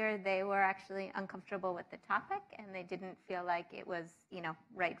was clear they were actually uncomfortable with the topic and they didn't feel like it was,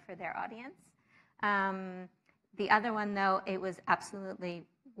 right for their audience. The other one, though, it was absolutely,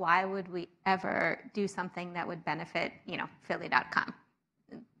 why would we ever do something that would benefit, Philly.com?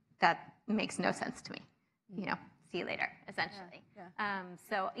 That makes no sense to me. See you later, essentially. Yeah.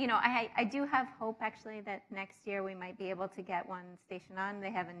 So, I do have hope, actually, that next year we might be able to get one station on.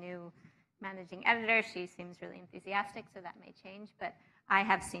 They have a new managing editor. She seems really enthusiastic, so that may change. But I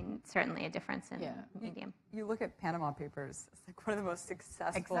have seen certainly a difference in medium. You look at Panama Papers. It's like one of the most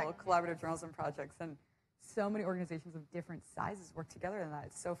successful collaborative journalism projects. And so many organizations of different sizes work together in that.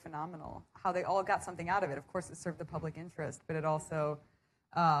 It's so phenomenal how they all got something out of it. Of course, it served the public interest, but it also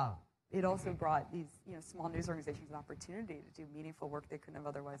it also brought these small news organizations an opportunity to do meaningful work they couldn't have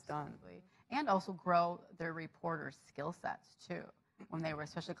otherwise done. And also grow their reporters' skill sets too. When they were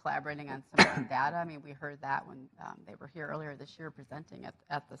especially collaborating on some of the data. I mean, we heard that when they were here earlier this year presenting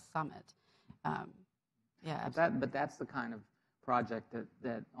at the summit. But that's the kind of project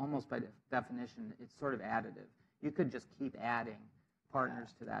that almost by definition, it's sort of additive. You could just keep adding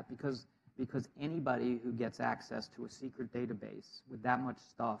partners to that because anybody who gets access to a secret database with that much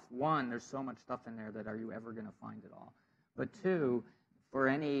stuff, one, there's so much stuff in there that are you ever going to find it all? But two, for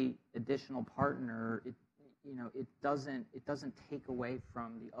any additional partner, it doesn't take away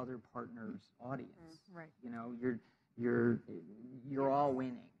from the other partner's audience. Right. You're all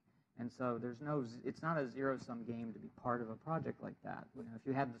winning. And so it's not a zero-sum game to be part of a project like that. If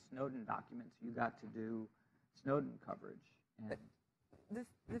you had the Snowden documents, you got to do Snowden coverage. And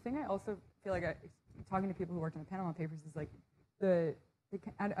the thing I also feel like talking to people who worked on the Panama Papers is like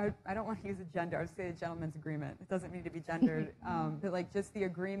I don't want to use a gender. I would say a gentleman's agreement. It doesn't need to be gendered, but like just the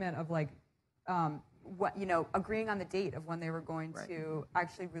agreement of like agreeing on the date of when they were going to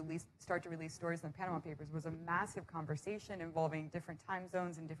actually start to release stories in the Panama Papers was a massive conversation involving different time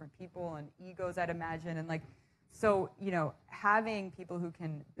zones and different people and egos, I'd imagine, and like so having people who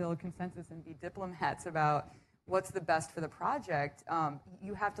can build consensus and be diplomats about what's the best for the project,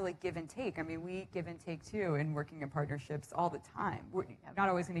 you have to like give and take. I mean, we give and take too in working in partnerships all the time. We're not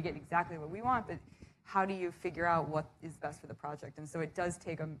always going to get exactly what we want, but how do you figure out what is best for the project? And so it does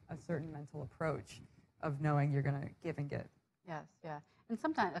take a certain mental approach of knowing you're going to give and get. Yes, yeah. And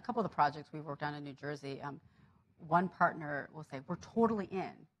sometimes, a couple of the projects we've worked on in New Jersey, one partner will say, we're totally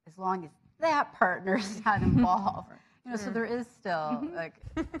in, as long as that partner's not involved. So there is still like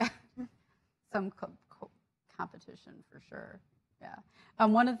some competition for sure. Yeah.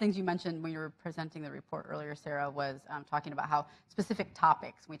 One of the things you mentioned when you were presenting the report earlier, Sarah, was talking about how specific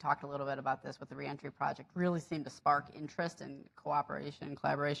topics, we talked a little bit about this with the Reentry Project, really seem to spark interest and cooperation,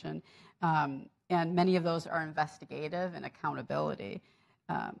 collaboration. And many of those are investigative and accountability.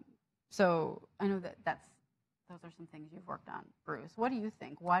 So I know those are some things you've worked on. Bruce, what do you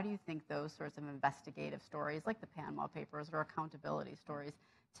think? Why do you think those sorts of investigative stories, like the Panama Papers or accountability stories,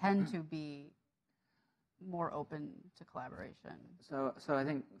 tend to be more open to collaboration? So I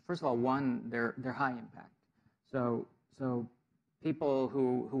think, first of all, one, they're high impact. So people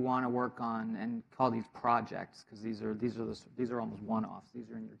who want to work on and call these projects, because these are almost one-offs. These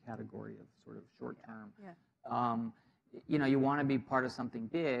are in your category of sort of short term. Yeah. You want to be part of something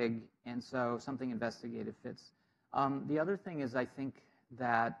big, and so something investigative fits. The other thing is, I think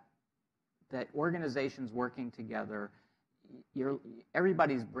that organizations working together,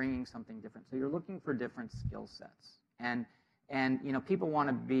 everybody's bringing something different. So you're looking for different skill sets. And people want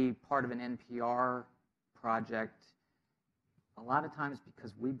to be part of an NPR project a lot of times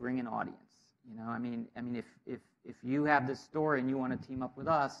because we bring an audience. I mean if you have this story and you want to team up with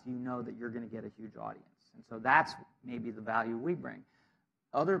us, you know that you're going to get a huge audience. And so that's maybe the value we bring.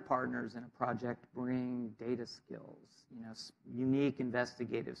 Other partners in a project bring data skills, unique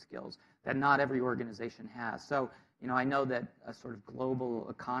investigative skills that not every organization has. So I know that a sort of global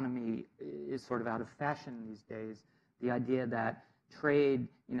economy is sort of out of fashion these days. The idea that trade,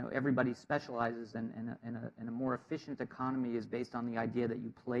 everybody specializes, and a more efficient economy is based on the idea that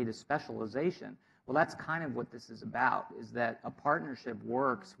you play to specialization. Well, that's kind of what this is about, is that a partnership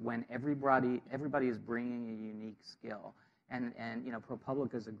works when everybody is bringing a unique skill. And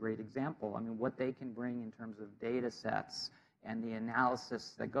ProPublica is a great example. I mean, what they can bring in terms of data sets and the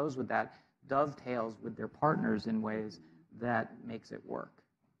analysis that goes with that dovetails with their partners in ways that makes it work.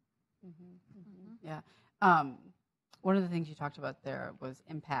 Yeah. One of the things you talked about there was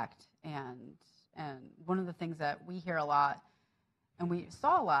impact, and one of the things that we hear a lot, and we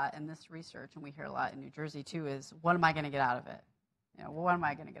saw a lot in this research, and we hear a lot in New Jersey too, is what am I going to get out of it? What am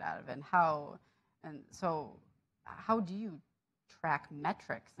I going to get out of it? And so how do you track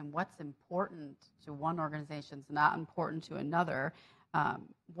metrics, and what's important to one organization is not important to another?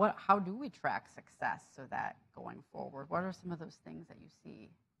 How do we track success so that going forward? What are some of those things that you see?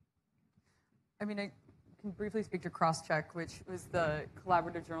 I mean, I can briefly speak to Crosscheck, which was the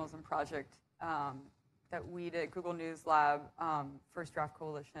collaborative journalism project that we did, Google News Lab, First Draft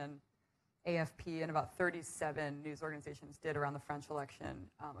Coalition, AFP, and about 37 news organizations did around the French election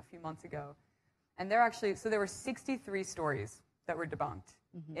a few months ago. And there were 63 stories that were debunked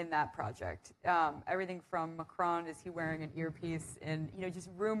in that project. Everything from Macron, is he wearing an earpiece, and just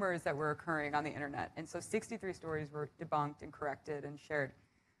rumors that were occurring on the internet. And so 63 stories were debunked and corrected and shared.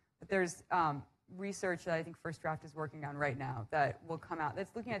 But there's research that I think First Draft is working on right now that will come out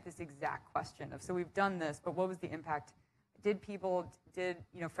that's looking at this exact question of, so we've done this, but what was the impact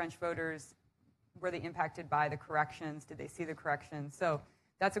French voters, were they impacted by the corrections? Did they see the corrections? So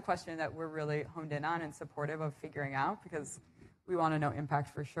that's a question that we're really honed in on and supportive of figuring out, because we want to know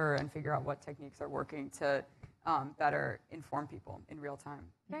impact for sure and figure out what techniques are working to better inform people in real time.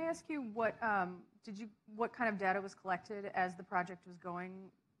 Can I ask you what kind of data was collected as the project was going?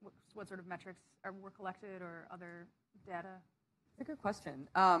 What sort of metrics were collected or other data? That's a good question.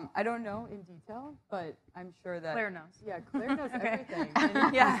 I don't know in detail, but I'm sure that Claire knows. Yeah, Claire knows Okay. everything.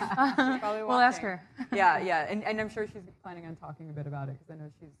 And, yeah, she's probably We'll ask watching. her. Yeah, and I'm sure she's planning on talking a bit about it, because I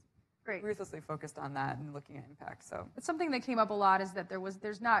know she's Great. ruthlessly focused on that and looking at impact. So It's something that came up a lot, is that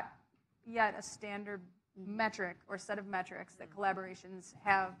there's not yet a standard metric or set of metrics that collaborations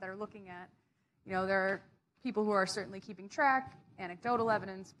have that are looking at. There are people who are certainly keeping track, anecdotal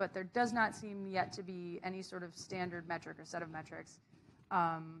evidence, but there does not seem yet to be any sort of standard metric or set of metrics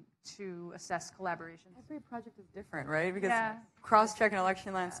to assess collaboration. every project is different, right? Because Yeah. cross-check and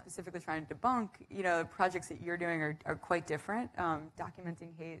election land specifically trying to debunk, the projects that you're doing are quite different.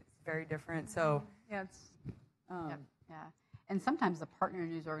 Documenting hate is very different. So Yeah, it's Yeah. And sometimes the partner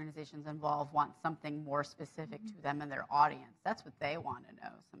news organizations involved want something more specific to them and their audience. That's what they want to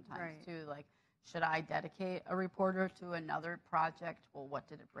know sometimes, Right. too. Like, should I dedicate a reporter to another project? Well, what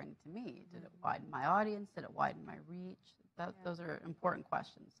did it bring to me? Did it widen my audience? Did it widen my reach? Those are important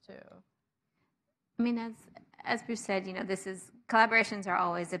questions, too. I mean, as Bruce said, collaborations are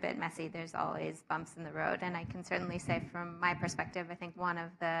always a bit messy. There's always bumps in the road, and I can certainly say from my perspective, I think one of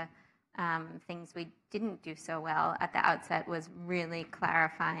the things we didn't do so well at the outset was really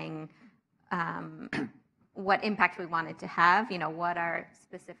clarifying what impact we wanted to have. What our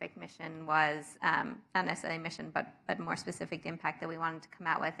specific mission was, not necessarily mission, but more specific impact that we wanted to come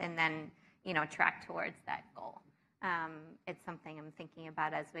out with, and then track towards that goal. It's something I'm thinking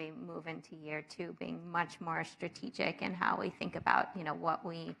about as we move into year 2, being much more strategic in how we think about, what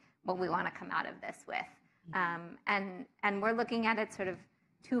we want to come out of this with. And we're looking at it sort of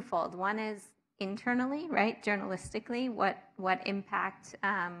twofold. One is internally, right, journalistically, what impact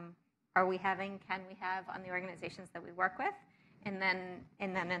are we having, can we have on the organizations that we work with? And then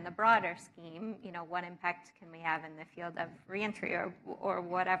in the broader scheme, what impact can we have in the field of reentry or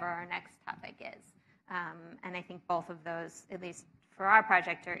whatever our next topic is? And I think both of those, at least for our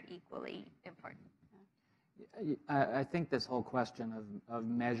project, are equally important. I think this whole question of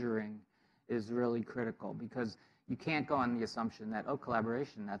measuring is really critical, because you can't go on the assumption that,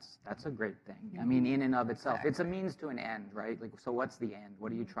 collaboration, that's a great thing. I mean, in and of itself. Exactly. It's a means to an end, right? Like, so what's the end?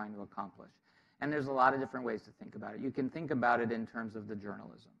 What are you trying to accomplish? And there's a lot of different ways to think about it. You can think about it in terms of the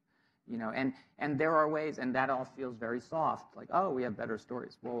journalism. And there are ways, and that all feels very soft, like, we have better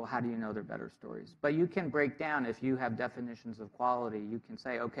stories. Well, how do you know they're better stories? But you can break down, if you have definitions of quality, you can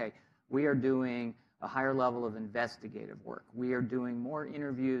say, okay, we are doing a higher level of investigative work. We are doing more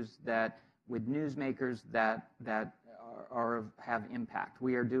interviews with newsmakers that have impact.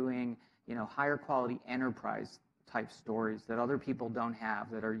 We are doing, higher quality enterprise type stories that other people don't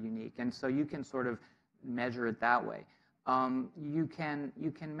have, that are unique. And so you can sort of measure it that way. You can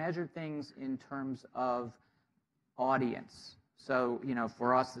measure things in terms of audience. So,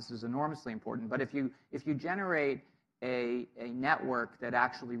 for us, this is enormously important. But if you generate a network that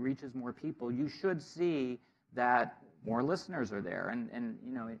actually reaches more people, you should see that more listeners are there. And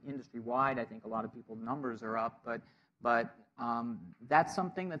industry-wide, I think a lot of people's numbers are up. But that's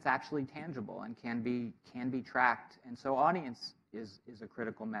something that's actually tangible and can be tracked. And so audience is a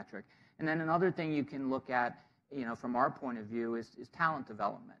critical metric. And then another thing you can look at, from our point of view, is talent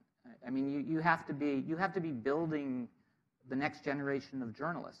development. I mean, you have to be building the next generation of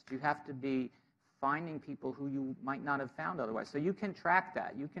journalists. You have to be finding people who you might not have found otherwise. So you can track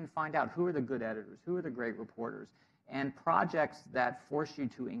that. You can find out who are the good editors, who are the great reporters, and projects that force you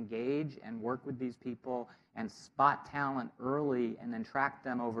to engage and work with these people and spot talent early and then track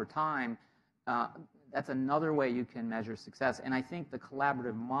them over time. That's another way you can measure success. And I think the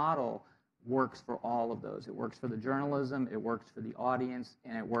collaborative model works for all of those. It works for the journalism, it works for the audience,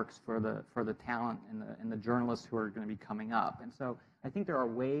 and it works for the talent and the journalists who are going to be coming up. And so I think there are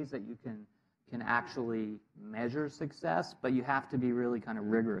ways that you can actually measure success, but you have to be really kind of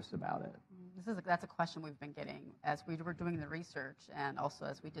rigorous about it. That's a question we've been getting as we were doing the research, and also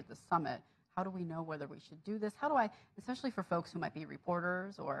as we did the summit. How do we know whether we should do this? How do I, especially for folks who might be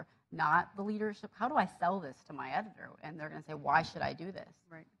reporters or not the leadership, how do I sell this to my editor? And they're going to say, why should I do this?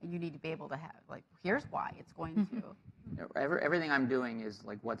 Right. And you need to be able to have, like, here's why it's going to. Everything I'm doing is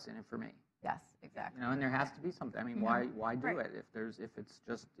like, what's in it for me? Yes, exactly. And there has to be something. I mean, why do it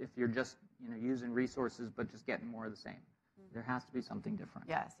if you're just using resources but just getting more of the same? There has to be something different.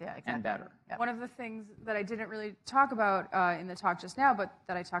 Yes, yeah, exactly. And better. Yep. One of the things that I didn't really talk about in the talk just now, but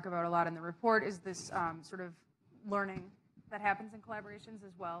that I talk about a lot in the report, is this sort of learning that happens in collaborations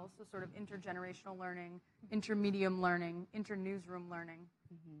as well. So sort of intergenerational learning, intermedium learning, internewsroom learning.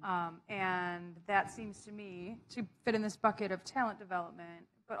 And that seems to me to fit in this bucket of talent development,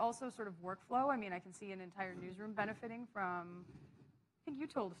 but also sort of workflow. I mean, I can see an entire newsroom benefiting from, I think you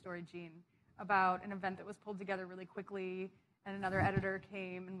told a story, Jean, about an event that was pulled together really quickly, and another editor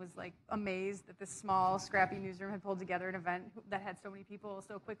came and was like amazed that this small, scrappy newsroom had pulled together an event that had so many people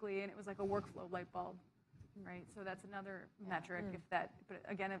so quickly, and it was like a workflow light bulb, right? So that's another metric, if that, but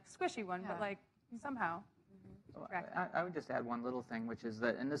again, a squishy one, but like somehow. Well, I would just add one little thing, which is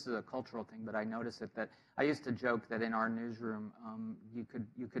that, and this is a cultural thing, but I notice it, that I used to joke that in our newsroom, you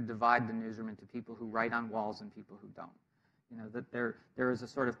could divide the newsroom into people who write on walls and people who don't. You know, that there is a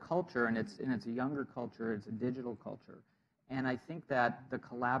sort of culture, and it's a younger culture, it's a digital culture. And I think that the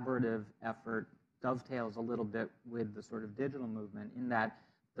collaborative effort dovetails a little bit with the sort of digital movement, in that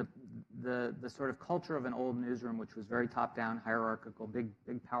the sort of culture of an old newsroom, which was very top-down, hierarchical, big,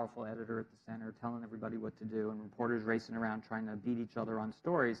 powerful editor at the center telling everybody what to do, and reporters racing around trying to beat each other on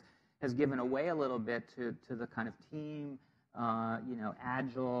stories, has given away a little bit to the kind of team,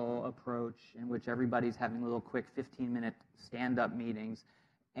 agile approach in which everybody's having little quick 15-minute stand-up meetings.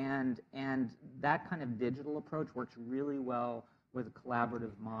 And that kind of digital approach works really well with a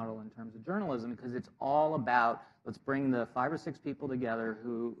collaborative model in terms of journalism, because it's all about, let's bring the 5 or 6 people together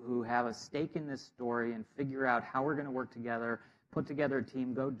who have a stake in this story and figure out how we're going to work together, put together a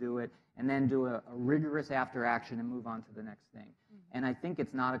team, go do it, and then do a rigorous after action and move on to the next thing. And I think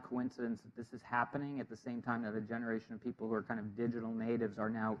it's not a coincidence that this is happening at the same time that a generation of people who are kind of digital natives are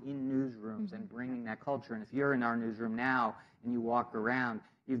now in newsrooms and bringing that culture. And if you're in our newsroom now and you walk around,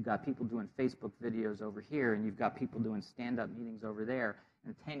 you've got people doing Facebook videos over here, and you've got people doing stand-up meetings over there.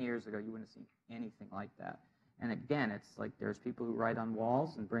 And 10 years ago, you wouldn't have seen anything like that. And again, it's like there's people who write on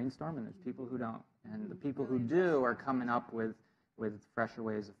walls and brainstorm, and there's people who don't. And the people who do are coming up with fresher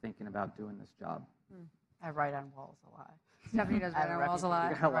ways of thinking about doing this job. I write on walls a lot. Stefanie does write on walls a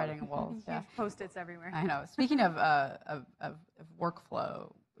lot. Writing on walls, yeah. Post-its everywhere. I know. Speaking of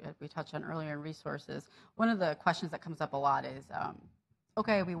workflow, we touched on earlier in resources, one of the questions that comes up a lot is,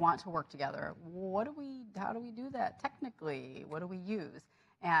 okay, we want to work together. How do we do that technically? What do we use?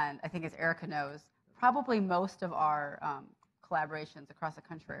 And I think, as Erica knows, probably most of our collaborations across the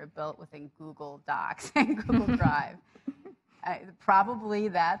country are built within Google Docs and Google Drive. Probably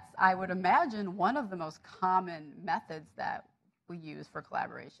that's, I would imagine, one of the most common methods that we use for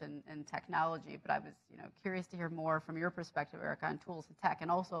collaboration and technology. But I was, curious to hear more from your perspective, Erica, on tools and tech,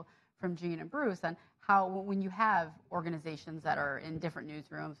 and also from Jean and Bruce, on how, when you have organizations that are in different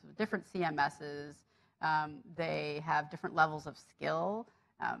newsrooms, different CMSs, they have different levels of skill.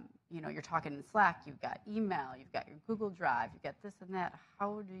 You're talking in Slack, you've got email, you've got your Google Drive, you've got this and that.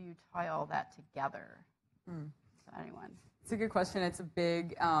 How do you tie all that together? So anyone? It's a good question. It's a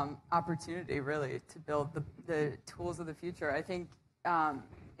big opportunity, really, to build the tools of the future. I think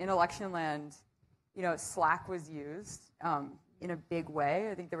in election land, Slack was used in a big way.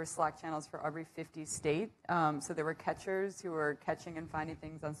 I think there were Slack channels for every 50 state. So there were catchers who were catching and finding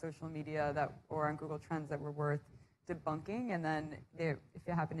things on social media or on Google Trends that were worth debunking. And then if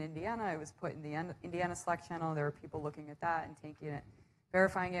it happened in Indiana, it was put in the Indiana Slack channel. There were people looking at that and taking it,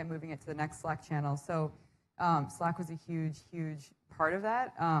 verifying it, moving it to the next Slack channel. So Slack was a huge, huge part of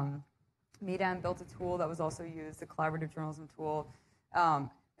that. Medan built a tool that was also used, a collaborative journalism tool.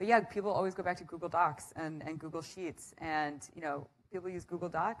 But yeah, people always go back to Google Docs and Google Sheets. And people use Google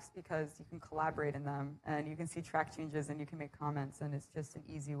Docs because you can collaborate in them, and you can see track changes, and you can make comments, and it's just an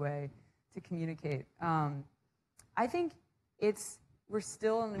easy way to communicate. I think we're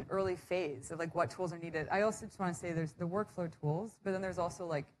still in an early phase of what tools are needed. I also just want to say there's the workflow tools, but then there's also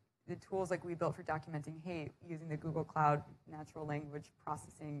the tools we built for documenting hate using the Google Cloud Natural Language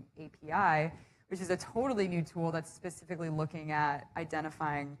Processing API, which is a totally new tool that's specifically looking at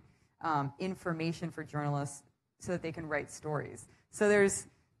identifying information for journalists so that they can write stories. So there's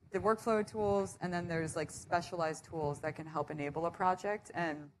the workflow tools, and then there's specialized tools that can help enable a project,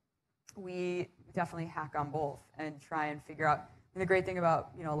 and we definitely hack on both and try and figure out. And the great thing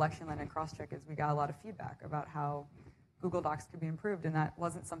about election land and crosscheck is we got a lot of feedback about how Google Docs could be improved, and that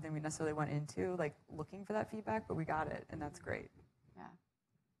wasn't something we necessarily went into looking for that feedback, but we got it, and that's great. Yeah.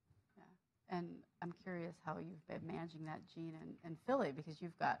 And I'm curious how you've been managing that, Jean and Philly, because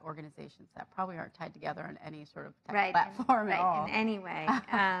you've got organizations that probably aren't tied together on any sort of tech platform at all. In any way.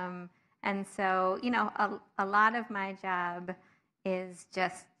 And so, a lot of my job is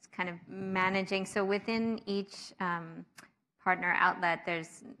just kind of managing. So within each partner outlet,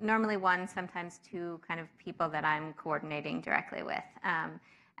 there's normally one, sometimes two kind of people that I'm coordinating directly with.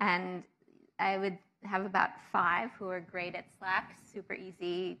 And I would have about 5 who are great at Slack, super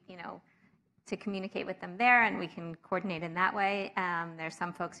easy, to communicate with them there, and we can coordinate in that way. There's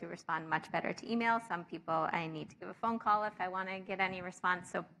some folks who respond much better to email. Some people I need to give a phone call if I want to get any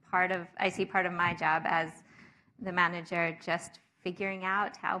response. So I see part of my job as the manager just figuring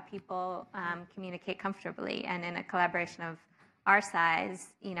out how people communicate comfortably, and in a collaboration of our size,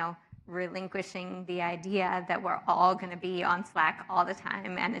 relinquishing the idea that we're all going to be on Slack all the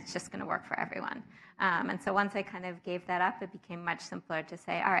time and it's just going to work for everyone. And so once I kind of gave that up, it became much simpler to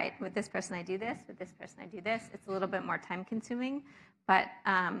say, all right, with this person I do this, with this person I do this. It's a little bit more time consuming, but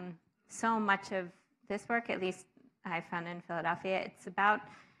so much of this work, at least I found in Philadelphia, it's about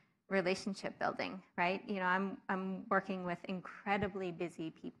relationship building, right? I'm working with incredibly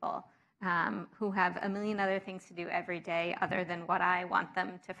busy people who have a million other things to do every day other than what I want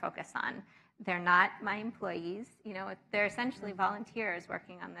them to focus on. They're not my employees. They're essentially volunteers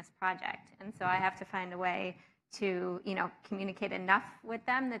working on this project. And so I have to find a way to, communicate enough with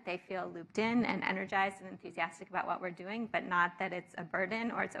them that they feel looped in and energized and enthusiastic about what we're doing, but not that it's a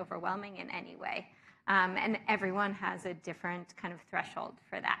burden or it's overwhelming in any way. And everyone has a different kind of threshold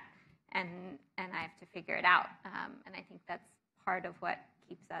for that. And I have to figure it out. And I think that's part of what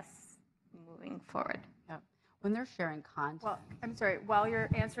keeps us moving forward. Yeah. When they're sharing content. Well, I'm sorry, while you're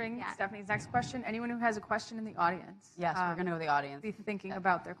answering Stefanie's next question, anyone who has a question in the audience? Yes, we're going to go to the audience. Be thinking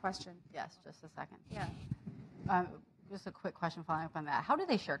about their question. Yes, just a second. Yeah. Just a quick question following up on that. How do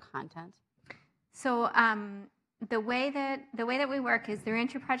they share content? So the way that we work is the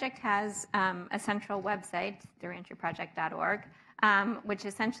Reentry Project has a central website, thereentryproject.org, which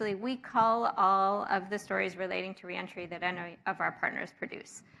essentially we cull all of the stories relating to reentry that any of our partners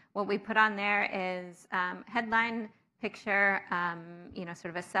produce. What we put on there is headline, picture, sort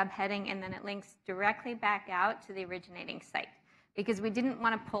of a subheading, and then it links directly back out to the originating site. Because we didn't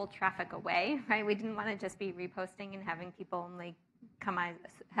want to pull traffic away, right? We didn't want to just be reposting and having people only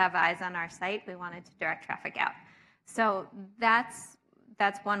have eyes on our site. We wanted to direct traffic out. So that's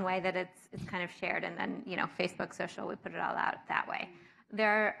one way that it's kind of shared, and then Facebook, social, we put it all out that way. There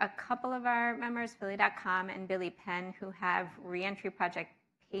are a couple of our members, Philly.com and Billy Penn, who have Reentry Project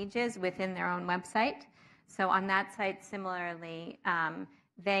pages within their own website. So on that site, similarly,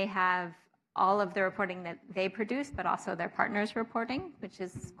 they have all of the reporting that they produce, but also their partners' reporting, which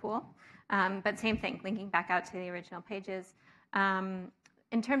is cool. But same thing, linking back out to the original pages.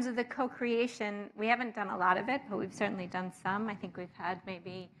 In terms of the co-creation, we haven't done a lot of it, but we've certainly done some. I think we've had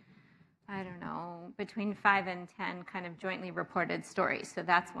maybe, between 5 and 10 kind of jointly reported stories. So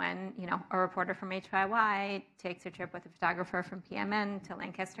that's when, a reporter from HYY takes a trip with a photographer from PMN to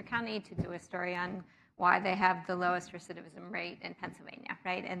Lancaster County to do a story on why they have the lowest recidivism rate in Pennsylvania,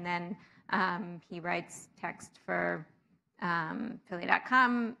 right? And then he writes text for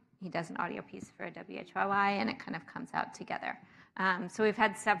Philly.com. He does an audio piece for WHYY, and it kind of comes out together. So we've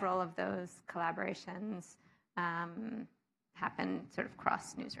had several of those collaborations happen sort of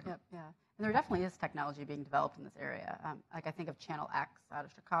cross newsroom. Yep, yeah. And there definitely is technology being developed in this area. Like I think of Channel X out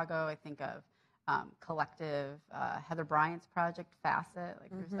of Chicago. I think of Collective, Heather Bryant's project, Facet.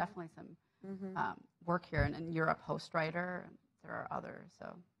 Like there's definitely some work here. And in Europe, Hostwriter. There are others.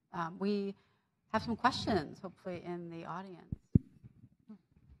 So we have some questions, hopefully, in the audience.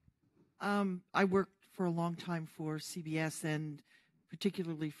 I worked for a long time for CBS and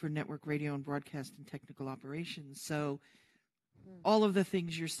particularly for network radio and broadcast and technical operations. So all of the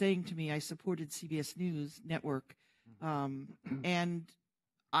things you're saying to me, I supported CBS News Network. And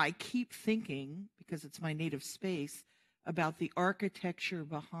I keep thinking, because it's my native space, about the architecture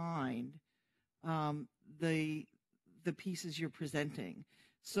behind the pieces you're presenting.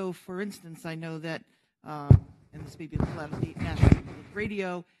 So, for instance, I know that, and this may be a little out of date, National Public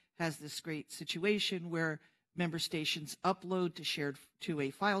Radio has this great situation where member stations upload to a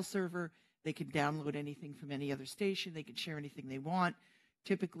file server. They can download anything from any other station. They can share anything they want.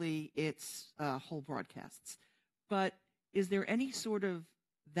 Typically, it's whole broadcasts. But is there any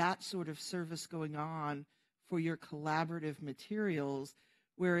that sort of service going on for your collaborative materials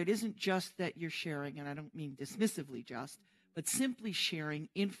where it isn't just that you're sharing, and I don't mean dismissively just, but simply sharing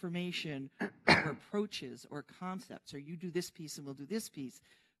information or approaches or concepts, or you do this piece and we'll do this piece.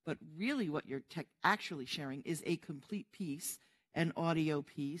 But really what you're actually sharing is a complete piece, an audio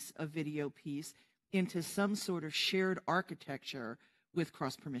piece, a video piece, into some sort of shared architecture with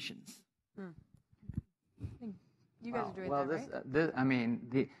cross permissions. You guys are doing that,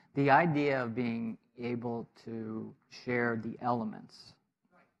 right? The idea of being able to share the elements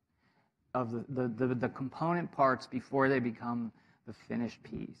the component parts before they become the finished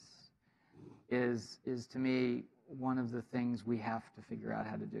piece is to me one of the things we have to figure out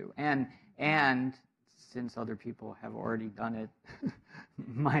how to do. And since other people have already done it,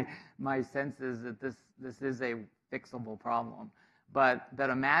 my sense is that this is a fixable problem. But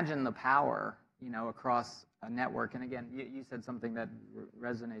imagine the power, across a network. And again, you said something that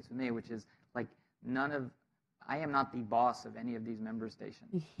resonates with me, which is like I am not the boss of any of these member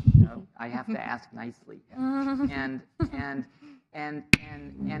stations. I have to ask nicely. And in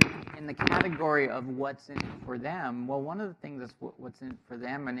the category of what's in it for them, well, one of the things that's what's in it for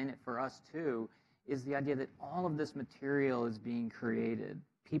them and in it for us too is the idea that all of this material is being created.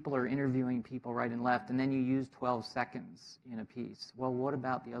 People are interviewing people right and left, and then you use 12 seconds in a piece. Well, what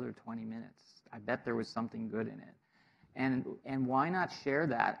about the other 20 minutes? I bet there was something good in it. And why not share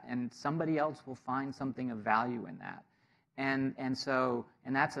that? And somebody else will find something of value in that. And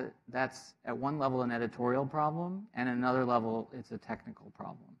that's at one level an editorial problem, and at another level it's a technical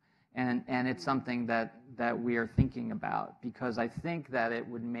problem. And it's something that we are thinking about, because I think that it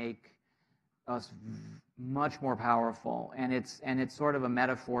would make us much more powerful. And it's sort of a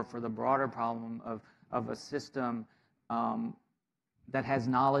metaphor for the broader problem of a system that has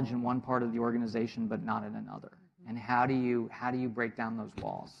knowledge in one part of the organization but not in another. And how do you break down those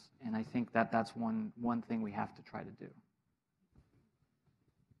walls? And I think that's one thing we have to try to do.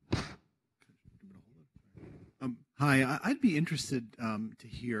 Hi, I'd be interested to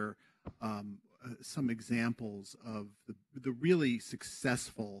hear some examples of the really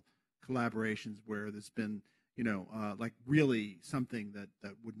successful collaborations where there's been, like really something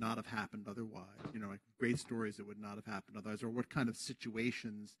that would not have happened otherwise, like great stories that would not have happened otherwise, or what kind of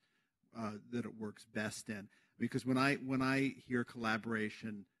situations that it works best in. Because when I hear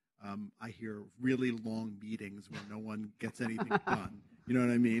collaboration, I hear really long meetings where no one gets anything done. You know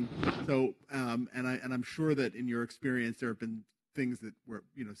what I mean? So, and I'm sure that in your experience there have been things that were,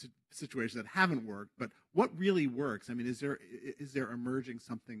 situations that haven't worked. But what really works? I mean, is there emerging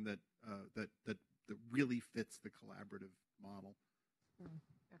something that really fits the collaborative model? Good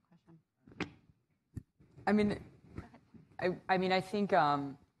question. I think.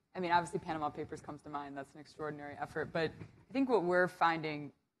 Obviously Panama Papers comes to mind. That's an extraordinary effort. But I think what we're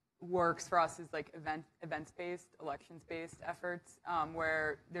finding works for us is like events-based, elections-based efforts,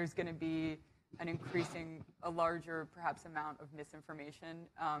 where there's going to be a larger, perhaps, amount of misinformation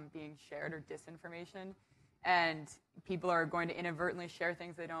being shared, or disinformation. And people are going to inadvertently share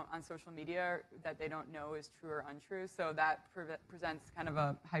things they don't on social media that they don't know is true or untrue. So that presents kind of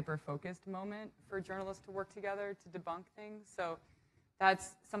a hyper-focused moment for journalists to work together to debunk things. So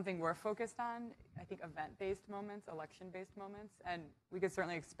that's something we're focused on. I think event-based moments, election-based moments, and we could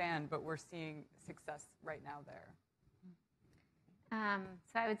certainly expand, but we're seeing success right now there.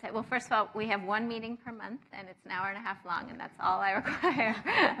 So I would say, well, first of all, we have one meeting per month, and it's an hour and a half long, and that's all I require.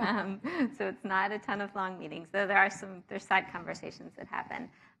 So it's not a ton of long meetings, though there's side conversations that happen.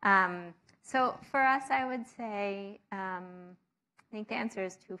 So for us, I would say, I think the answer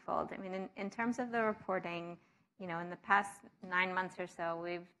is twofold. I mean, in terms of the reporting, in the past 9 months or so,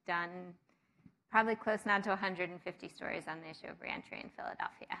 we've done probably close now to 150 stories on the issue of reentry in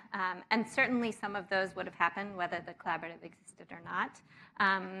Philadelphia. And certainly some of those would have happened whether the collaborative existed or not.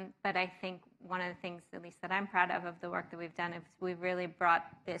 But I think one of the things, at least that I'm proud of the work that we've done, is we've really brought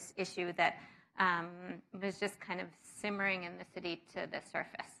this issue that was just kind of simmering in the city to the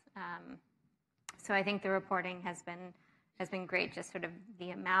surface. So I think the reporting has been great, just sort of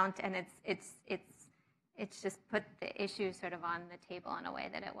the amount, and it's just put the issue sort of on the table in a way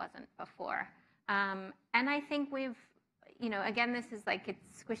that it wasn't before. And I think we've, again, this is like,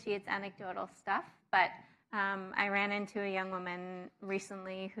 it's squishy, it's anecdotal stuff, but I ran into a young woman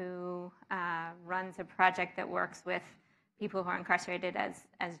recently who runs a project that works with people who are incarcerated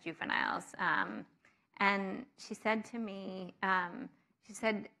as juveniles. And she said to me,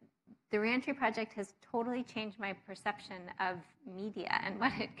 the Reentry Project has totally changed my perception of media and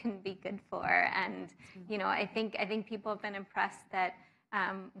what it can be good for. And, I think people have been impressed that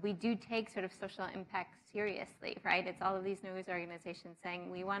we do take sort of social impact seriously, right? It's all of these news organizations saying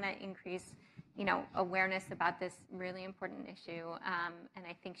we want to increase, awareness about this really important issue. And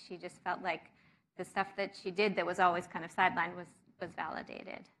I think she just felt like the stuff that she did that was always kind of sidelined was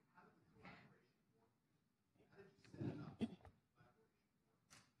validated.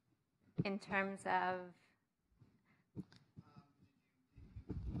 In terms of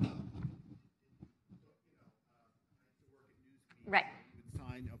right.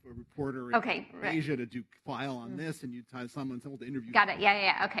 Sign up, a reporter in Asia to do file on this, and you'd tie someone to interview. Got it.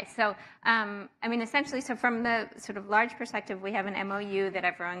 Yeah. Okay. So, I mean, essentially, so from the sort of large perspective, we have an MOU that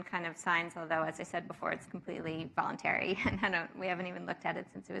everyone kind of signs, although, as I said before, it's completely voluntary, and we haven't even looked at it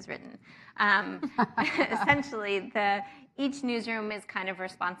since it was written. Essentially, each newsroom is kind of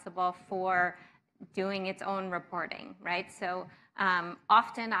responsible for doing its own reporting, right? So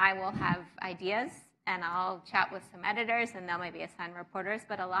often I will have ideas, and I'll chat with some editors, and they'll maybe assign reporters,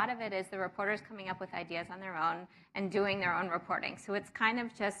 but a lot of it is the reporters coming up with ideas on their own and doing their own reporting. So it's kind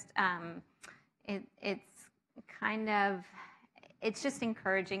of just, it's just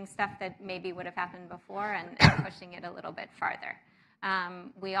encouraging stuff that maybe would have happened before and pushing it a little bit farther.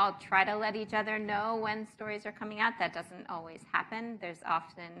 We all try to let each other know when stories are coming out. That doesn't always happen. There's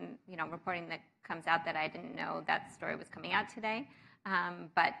often, reporting that comes out that I didn't know that story was coming out today.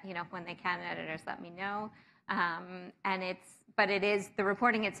 But when they can, editors let me know. But it is, the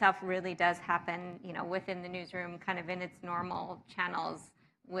reporting itself really does happen, within the newsroom, kind of in its normal channels,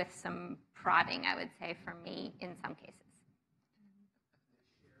 with some prodding, I would say, from me in some cases.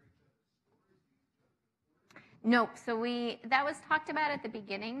 Nope. So that was talked about at the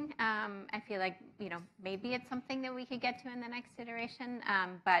beginning. I feel like, maybe it's something that we could get to in the next iteration,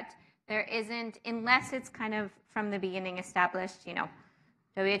 but there isn't, unless it's kind of from the beginning established,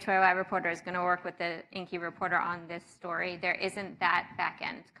 WHYY reporter is going to work with the Inky reporter on this story. There isn't that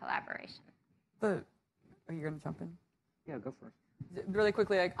back-end collaboration. Are you going to jump in? Yeah, go for it. Really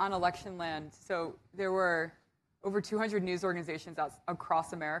quickly, like on election land, so there were over 200 news organizations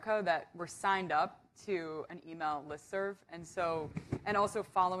across America that were signed up to an email listserv, and also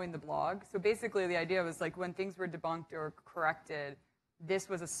following the blog. So basically the idea was like when things were debunked or corrected, this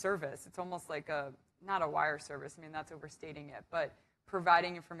was a service. It's almost like not a wire service, I mean, that's overstating it, but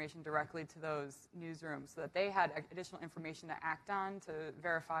providing information directly to those newsrooms so that they had additional information to act on, to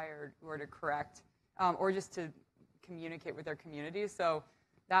verify or to correct, or just to communicate with their communities. So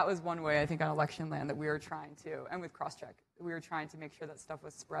that was one way, I think, on election land that we were trying to, and with Crosscheck, we were trying to make sure that stuff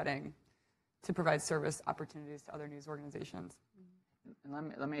was spreading to provide service opportunities to other news organizations.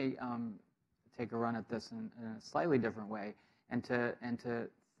 And let me take a run at this in a slightly different way, and to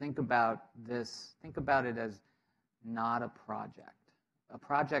think about this, think about it as not a project. A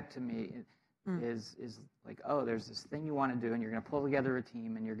project to me is like, oh, there's this thing you want to do, and you're going to pull together a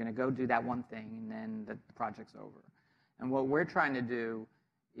team, and you're going to go do that one thing, and then the project's over. And what we're trying to do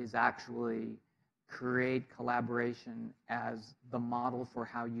is actually create collaboration as the model for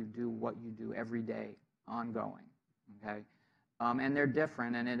how you do what you do every day, ongoing, okay? And they're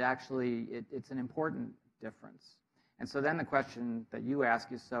different, and it's an important difference. And so then the question that you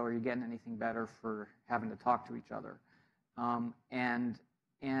ask is, so are you getting anything better for having to talk to each other? And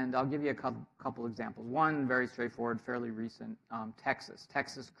I'll give you a couple examples. One, very straightforward, fairly recent, Texas.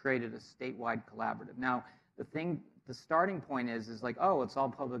 Texas created a statewide collaborative. Now, the starting point is like, oh, it's all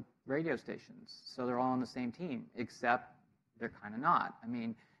public radio stations, so they're all on the same team, except they're kind of not. I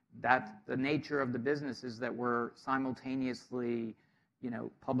mean, the nature of the business is that we're simultaneously,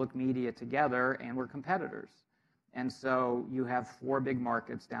 public media together, and we're competitors. And so you have 4 big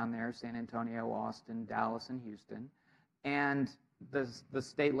markets down there: San Antonio, Austin, Dallas, and Houston. And the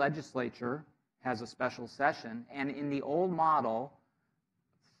state legislature has a special session, and in the old model,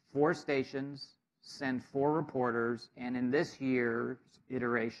 4 stations send 4 reporters, and in this year's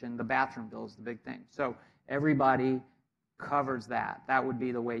iteration, the bathroom bill is the big thing. So everybody covers that. That would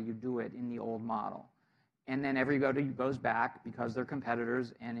be the way you do it in the old model. And then everybody goes back because they're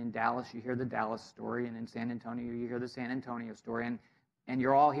competitors, and in Dallas you hear the Dallas story, and in San Antonio you hear the San Antonio story, and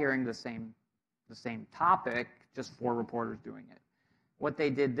you're all hearing the same topic, just 4 reporters doing it. What they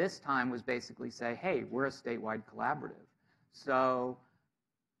did this time was basically say, hey, we're a statewide collaborative, so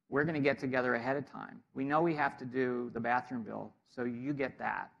we're going to get together ahead of time. We know we have to do the bathroom bill, so you get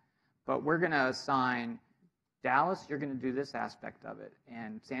that. But we're going to assign Dallas, you're going to do this aspect of it,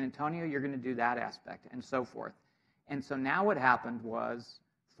 and San Antonio, you're going to do that aspect, and so forth. And so now what happened was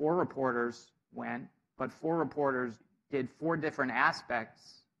 4 reporters went, but 4 reporters did 4 different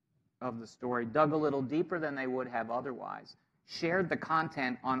aspects of the story, dug a little deeper than they would have otherwise, shared the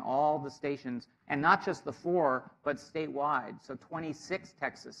content on all the stations, and not just the 4, but statewide. So 26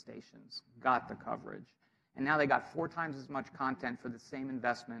 Texas stations got the coverage. And now they got 4 times as much content for the same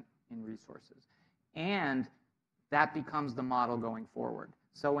investment in resources. And that becomes the model going forward.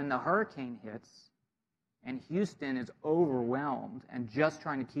 So when the hurricane hits and Houston is overwhelmed and just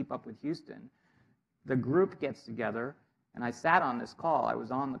trying to keep up with Houston, the group gets together, and I sat on this call. I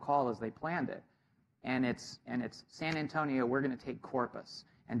was on the call as they planned it. And it's San Antonio, we're going to take Corpus.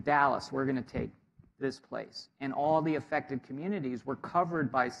 And Dallas, we're going to take this place. And all the affected communities were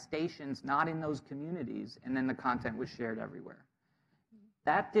covered by stations not in those communities, and then the content was shared everywhere.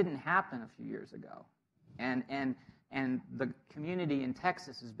 That didn't happen a few years ago. And the community in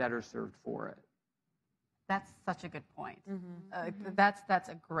Texas is better served for it. That's such a good point. That's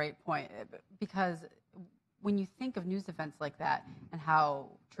a great point, because when you think of news events like that and how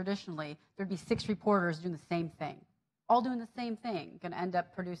traditionally there'd be 6 reporters doing the same thing, all doing the same thing, going to end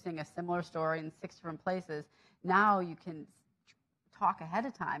up producing a similar story in 6 different places. Now you can talk ahead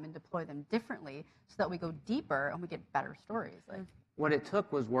of time and deploy them differently so that we go deeper and we get better stories. Like, what it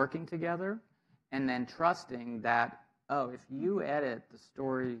took was working together and then trusting that, oh, if you edit the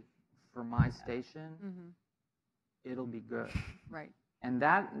story for my station, it'll be good. Right. And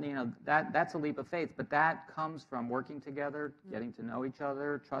that, that's a leap of faith, but that comes from working together, getting to know each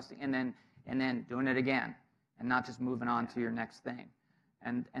other, trusting, and then doing it again, and not just moving on to your next thing.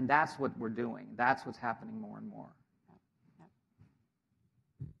 And that's what we're doing. That's what's happening more and more.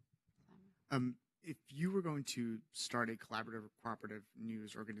 If you were going to start a collaborative or cooperative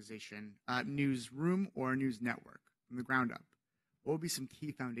news organization, newsroom or news network from the ground up, what would be some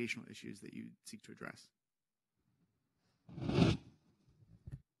key foundational issues that you seek to address? I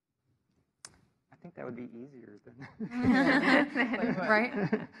think that would be easier than right.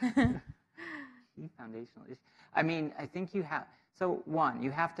 Key foundational issue. I mean, I think you have. So one,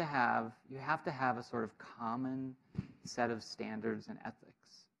 you have to have a sort of common set of standards and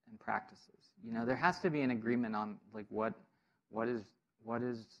ethics and practices. There has to be an agreement on like what is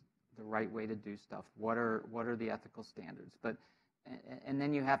the right way to do stuff. What are the ethical standards? And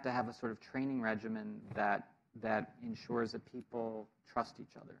then you have to have a sort of training regimen that ensures that people trust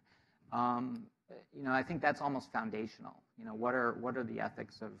each other. I think that's almost foundational. What are the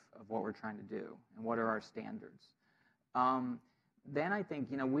ethics of what we're trying to do, and what are our standards? Then I think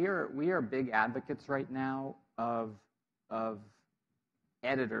we are big advocates right now of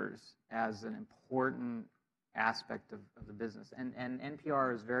editors as an important aspect of the business, and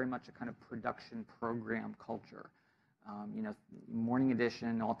NPR is very much a kind of production program culture. Morning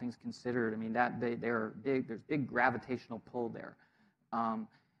Edition, All Things Considered. I mean, they're big. There's big gravitational pull there.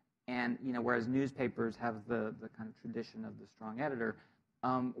 And whereas newspapers have the kind of tradition of the strong editor,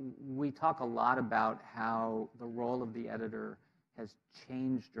 we talk a lot about how the role of the editor has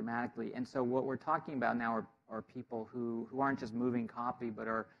changed dramatically. And so what we're talking about now are people who aren't just moving copy, but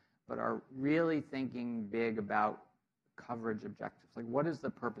are really thinking big about coverage objectives. Like, what is the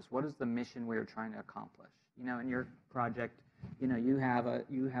purpose? What is the mission we are trying to accomplish? In your project, you have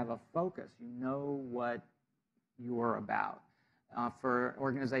a focus. You know what you're about. For an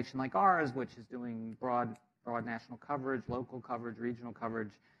organization like ours, which is doing broad national coverage, local coverage, regional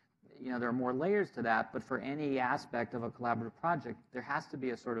coverage, there are more layers to that. But for any aspect of a collaborative project, there has to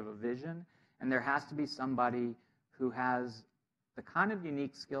be a sort of a vision, and there has to be somebody who has the kind of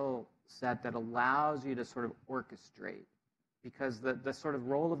unique skill set that allows you to sort of orchestrate, because the sort of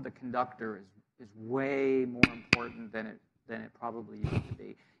role of the conductor is way more important than it probably used to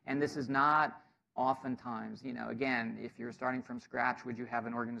be. And this is not oftentimes, again, if you're starting from scratch, would you have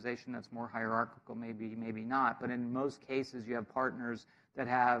an organization that's more hierarchical? Maybe not. But in most cases, you have partners that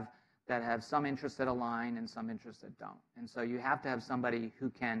have some interests that align and some interests that don't. And so you have to have somebody who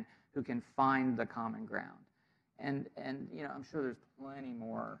can find the common ground. And I'm sure there's plenty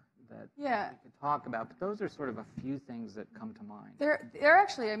more that we could talk about, but those are sort of a few things that come to mind. They're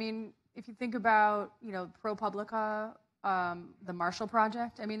actually, I mean, if you think about, ProPublica, the Marshall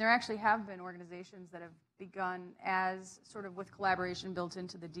Project, I mean, there actually have been organizations that have begun as sort of with collaboration built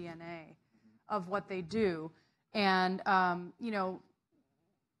into the DNA of what they do. And,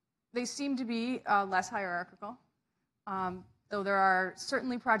 they seem to be less hierarchical. Though there are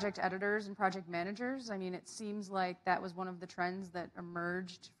certainly project editors and project managers. I mean, it seems like that was one of the trends that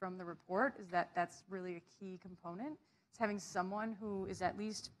emerged from the report, is that that's really a key component. It's having someone who is at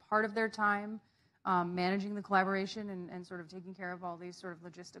least part of their time managing the collaboration and sort of taking care of all these sort of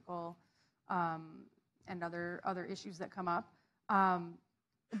logistical and other issues that come up.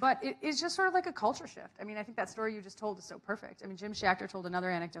 But it's just sort of like a culture shift. I mean, I think that story you just told is so perfect. I mean, Jim Schachter told another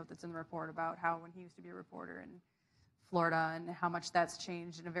anecdote that's in the report about how when he used to be a reporter in Florida and how much that's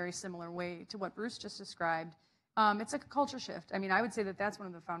changed in a very similar way to what Bruce just described. It's like a culture shift. I mean, I would say that that's one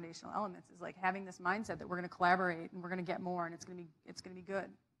of the foundational elements, is like having this mindset that we're going to collaborate and we're going to get more and it's going to be good.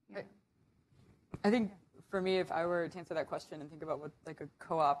 I think for me, if I were to answer that question and think about what like a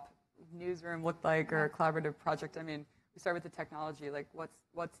co-op newsroom looked like or a collaborative project, I mean, we start with the technology, like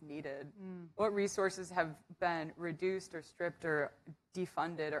what's needed. What resources have been reduced or stripped or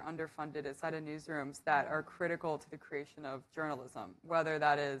defunded or underfunded inside of newsrooms that are critical to the creation of journalism, whether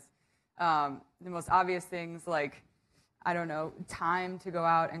that is The most obvious things like, I don't know, time to go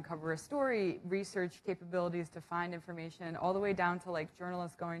out and cover a story, research capabilities to find information, all the way down to like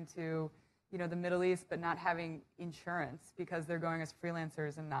journalists going to, the Middle East, but not having insurance because they're going as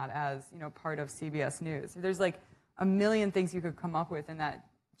freelancers and not as, part of CBS News. There's like a million things you could come up with in that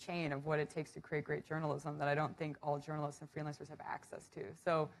chain of what it takes to create great journalism that I don't think all journalists and freelancers have access to.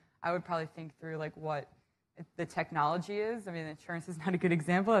 So I would probably think through like what the technology is. I mean, insurance is not a good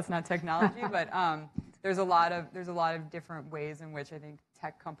example. That's not technology, but there's a lot of different ways in which I think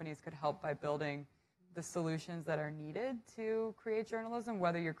tech companies could help by building the solutions that are needed to create journalism,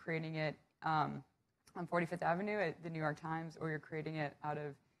 whether you're creating it on 45th Avenue at the New York Times or you're creating it out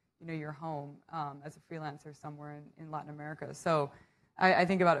of your home as a freelancer somewhere in Latin America. So I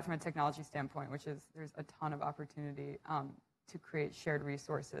think about it from a technology standpoint, which is there's a ton of opportunity to create shared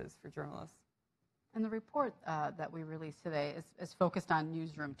resources for journalists. And the report that we released today is focused on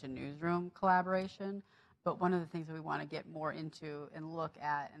newsroom to newsroom collaboration. But one of the things that we want to get more into and look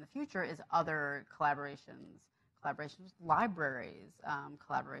at in the future is other collaborations with libraries,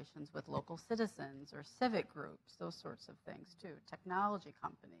 collaborations with local citizens or civic groups, those sorts of things too, technology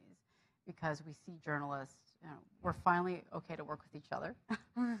companies, because we see journalists, we're finally okay to work with each other.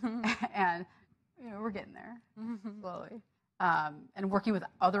 And we're getting there slowly. And working with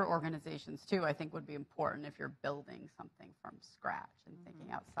other organizations too, I think would be important if you're building something from scratch and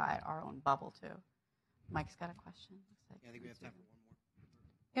thinking outside our own bubble too. Mike's got a question. Yeah, I think we have time for one more.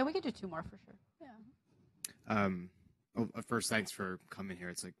 Yeah, we could do two more for sure. Yeah. First, thanks for coming here.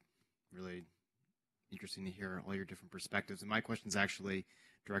 It's like really interesting to hear all your different perspectives. And my question is actually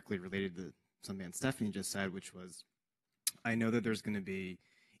directly related to something that Stefanie just said, which was, I know that there's going to be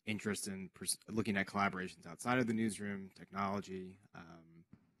interest in looking at collaborations outside of the newsroom, technology,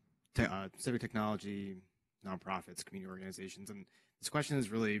 civic technology, nonprofits, community organizations. And this question is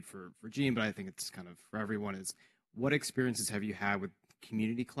really for Jean, but I think it's kind of for everyone, is what experiences have you had with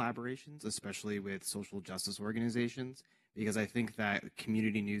community collaborations, especially with social justice organizations? Because I think that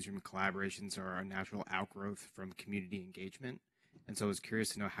community newsroom collaborations are a natural outgrowth from community engagement. And so I was curious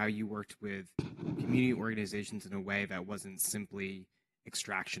to know how you worked with community organizations in a way that wasn't simply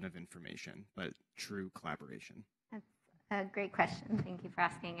extraction of information, but true collaboration. That's a great question. Thank you for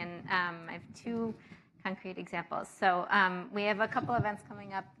asking. And I have two concrete examples. So we have a couple events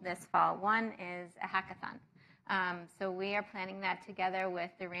coming up this fall. One is a hackathon. So we are planning that together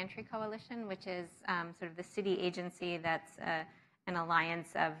with the Reentry Coalition, which is sort of the city agency that's an alliance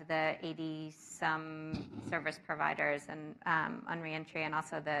of the 80-some service providers and on reentry, and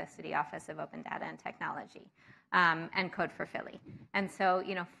also the City Office of Open Data and Technology, and Code for Philly. And so,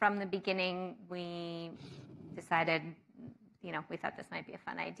 from the beginning, we decided, we thought this might be a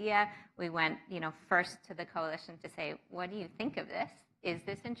fun idea. We went, first to the coalition to say, what do you think of this? Is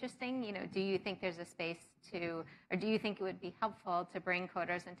this interesting? Do you think there's a space or do you think it would be helpful to bring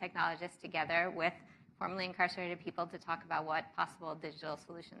coders and technologists together with formerly incarcerated people to talk about what possible digital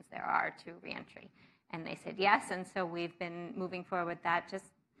solutions there are to reentry? And they said yes, and so we've been moving forward with that. Just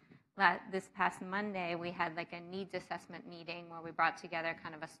this past Monday, we had like a needs assessment meeting where we brought together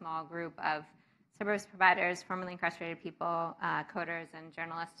kind of a small group of service providers, formerly incarcerated people, coders, and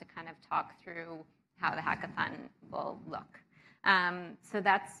journalists to kind of talk through how the hackathon will look. So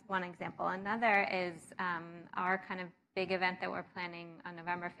that's one example. Another is our kind of big event that we're planning on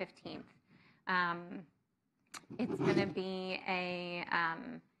November 15th. It's going to be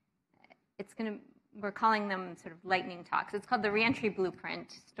we're calling them sort of lightning talks. It's called the Reentry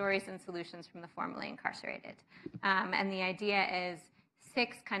Blueprint, Stories and Solutions from the Formerly Incarcerated. And the idea is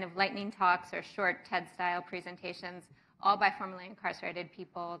 6 kind of lightning talks or short TED-style presentations, all by formerly incarcerated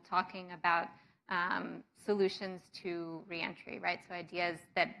people talking about solutions to reentry, right? So ideas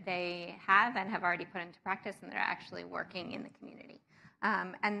that they have and have already put into practice and that are actually working in the community.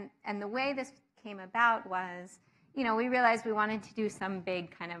 And the way this came about was, we realized we wanted to do some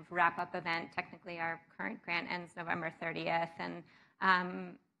big kind of wrap-up event. Technically, our current grant ends November 30th, and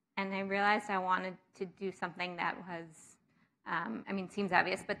I realized I wanted to do something that was, seems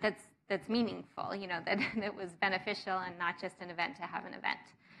obvious, but that's meaningful. That was beneficial and not just an event to have an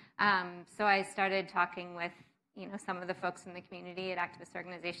event. So I started talking with, some of the folks in the community at activist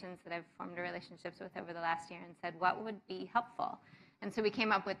organizations that I've formed relationships with over the last year and said, what would be helpful? And so we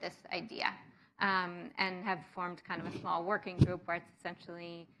came up with this idea and have formed kind of a small working group where it's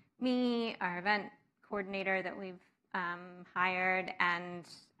essentially me, our event coordinator that we've hired, and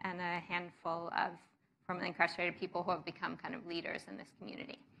a handful of formerly incarcerated people who have become kind of leaders in this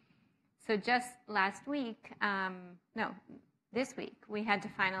community. So just this week, we had to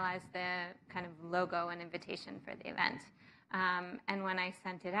finalize the kind of logo and invitation for the event. And when I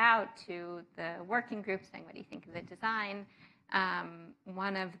sent it out to the working group saying, what do you think of the design,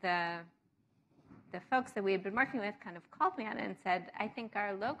 one of the folks that we had been working with kind of called me on it and said, I think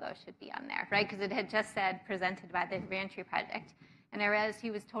our logo should be on there, right? Because it had just said presented by the Reentry Project. And I realized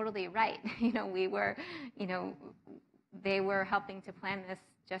he was totally right. We were, they were helping to plan this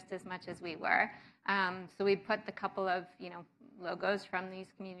just as much as we were. So we put the couple of, logos from these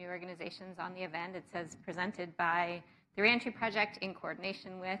community organizations on the event. It says presented by the Reentry Project in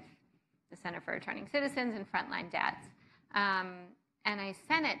coordination with the Center for Returning Citizens and Frontline Dads. And I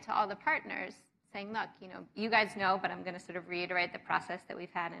sent it to all the partners saying, look, you guys know, but I'm going to sort of reiterate the process that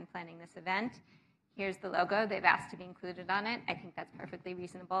we've had in planning this event. Here's the logo. They've asked to be included on it. I think that's perfectly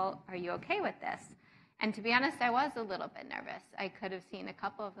reasonable. Are you okay with this? And to be honest, I was a little bit nervous. I could have seen a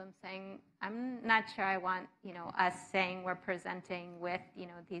couple of them saying, I'm not sure I want, us saying we're presenting with,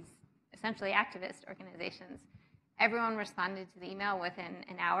 these essentially activist organizations. Everyone responded to the email within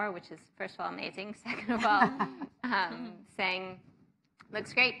an hour, which is, first of all, amazing. Second of all, saying,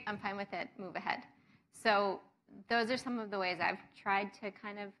 looks great, I'm fine with it, move ahead. So those are some of the ways I've tried to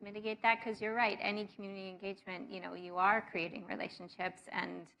kind of mitigate that, because you're right, any community engagement, you are creating relationships,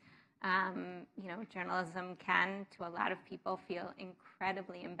 and journalism can, to a lot of people, feel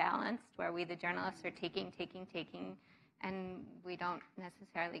incredibly imbalanced, where we, the journalists, are taking, and we don't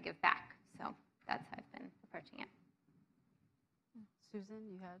necessarily give back. So that's how I've been approaching it. Susan,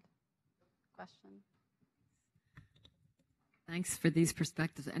 you had a question? Thanks for these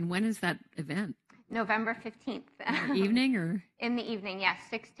perspectives. And when is that event? November 15th. In the evening or? In the evening, yes,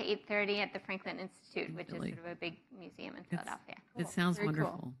 6 to 8:30 at the Franklin Institute, which is sort of a big museum in Philadelphia. It sounds Very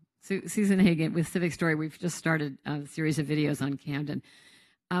wonderful. Cool. Susan Hagen with Civic Story. We've just started a series of videos on Camden.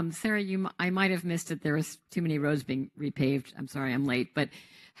 Sarah, I might have missed it. There was too many roads being repaved. I'm sorry, I'm late. But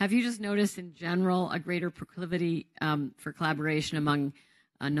have you just noticed in general a greater proclivity for collaboration among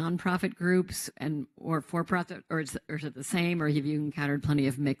nonprofit groups or for-profit, or is it the same, or have you encountered plenty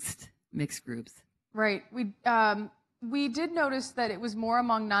of mixed groups? Right. We did notice that it was more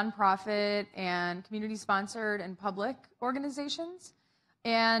among nonprofit and community-sponsored and public organizations.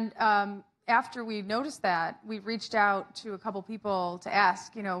 And after we noticed that, we reached out to a couple people to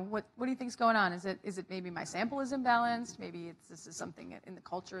ask, what do you think's going on? Is it maybe my sample is imbalanced? Maybe this is something in the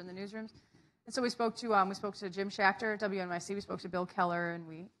culture in the newsrooms. And so we spoke to Jim Schachter at WNYC. We spoke to Bill Keller, and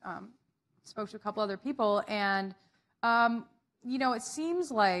we spoke to a couple other people. And it seems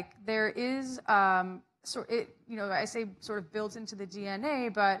like there is I say sort of built into the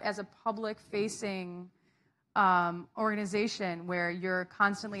DNA, but as a public-facing organization where you're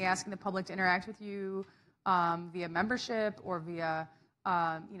constantly asking the public to interact with you via membership or via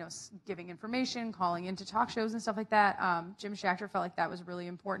giving information, calling into talk shows and stuff like that. Jim Schachter felt like that was really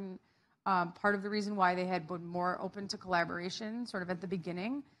important. Part of the reason why they had been more open to collaboration sort of at the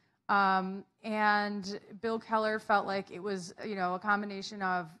beginning. And Bill Keller felt like it was, a combination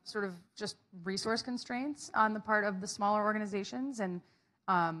of sort of just resource constraints on the part of the smaller organizations. And,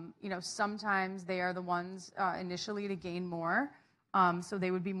 sometimes they are the ones initially to gain more. So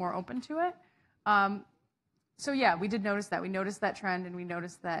they would be more open to it. So yeah, we did notice that. We noticed that trend, and we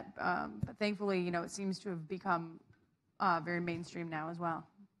noticed that, but thankfully, it seems to have become very mainstream now as well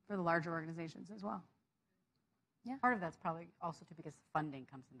for the larger organizations as well. Yeah. Part of that's probably also too because funding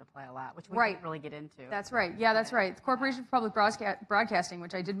comes into play a lot, which we didn't really get into. That's right. Yeah, that's right. The Corporation for Public Broadcasting,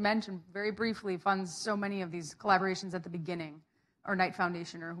 which I did mention very briefly, funds so many of these collaborations at the beginning, or Knight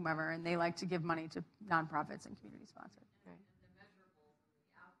Foundation or whomever, and they like to give money to nonprofits and community sponsors. Right.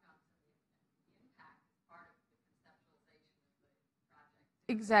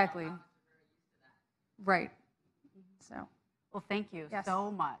 Exactly. Right. So. Well, thank you so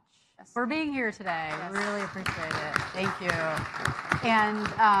much for being here today. Yes. Really appreciate it. Thank you.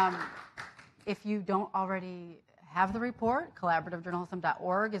 And if you don't already have the report,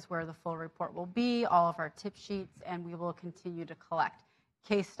 collaborativejournalism.org is where the full report will be, all of our tip sheets, and we will continue to collect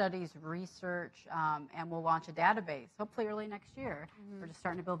case studies, research, and we'll launch a database, hopefully early next year. We're just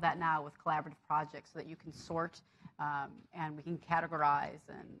starting to build that now with collaborative projects so that you can sort and we can categorize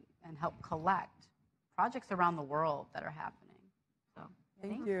and help collect projects around the world that are happening. So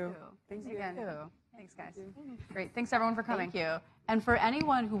thank you. Thanks again. Thanks, guys. Great. Thanks, everyone, for coming. Thank you. And for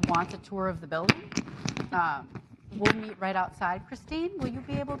anyone who wants a tour of the building, we'll meet right outside. Christine, will you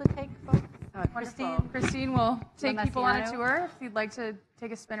be able to take folks? Christine will take people on a tour if you'd like to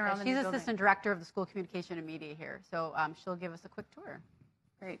take a spin around the new building. She's assistant director of the School of Communication and Media here, so she'll give us a quick tour.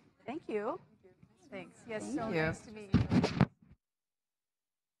 Great. Thank you. Thanks. Yes, so nice to meet you.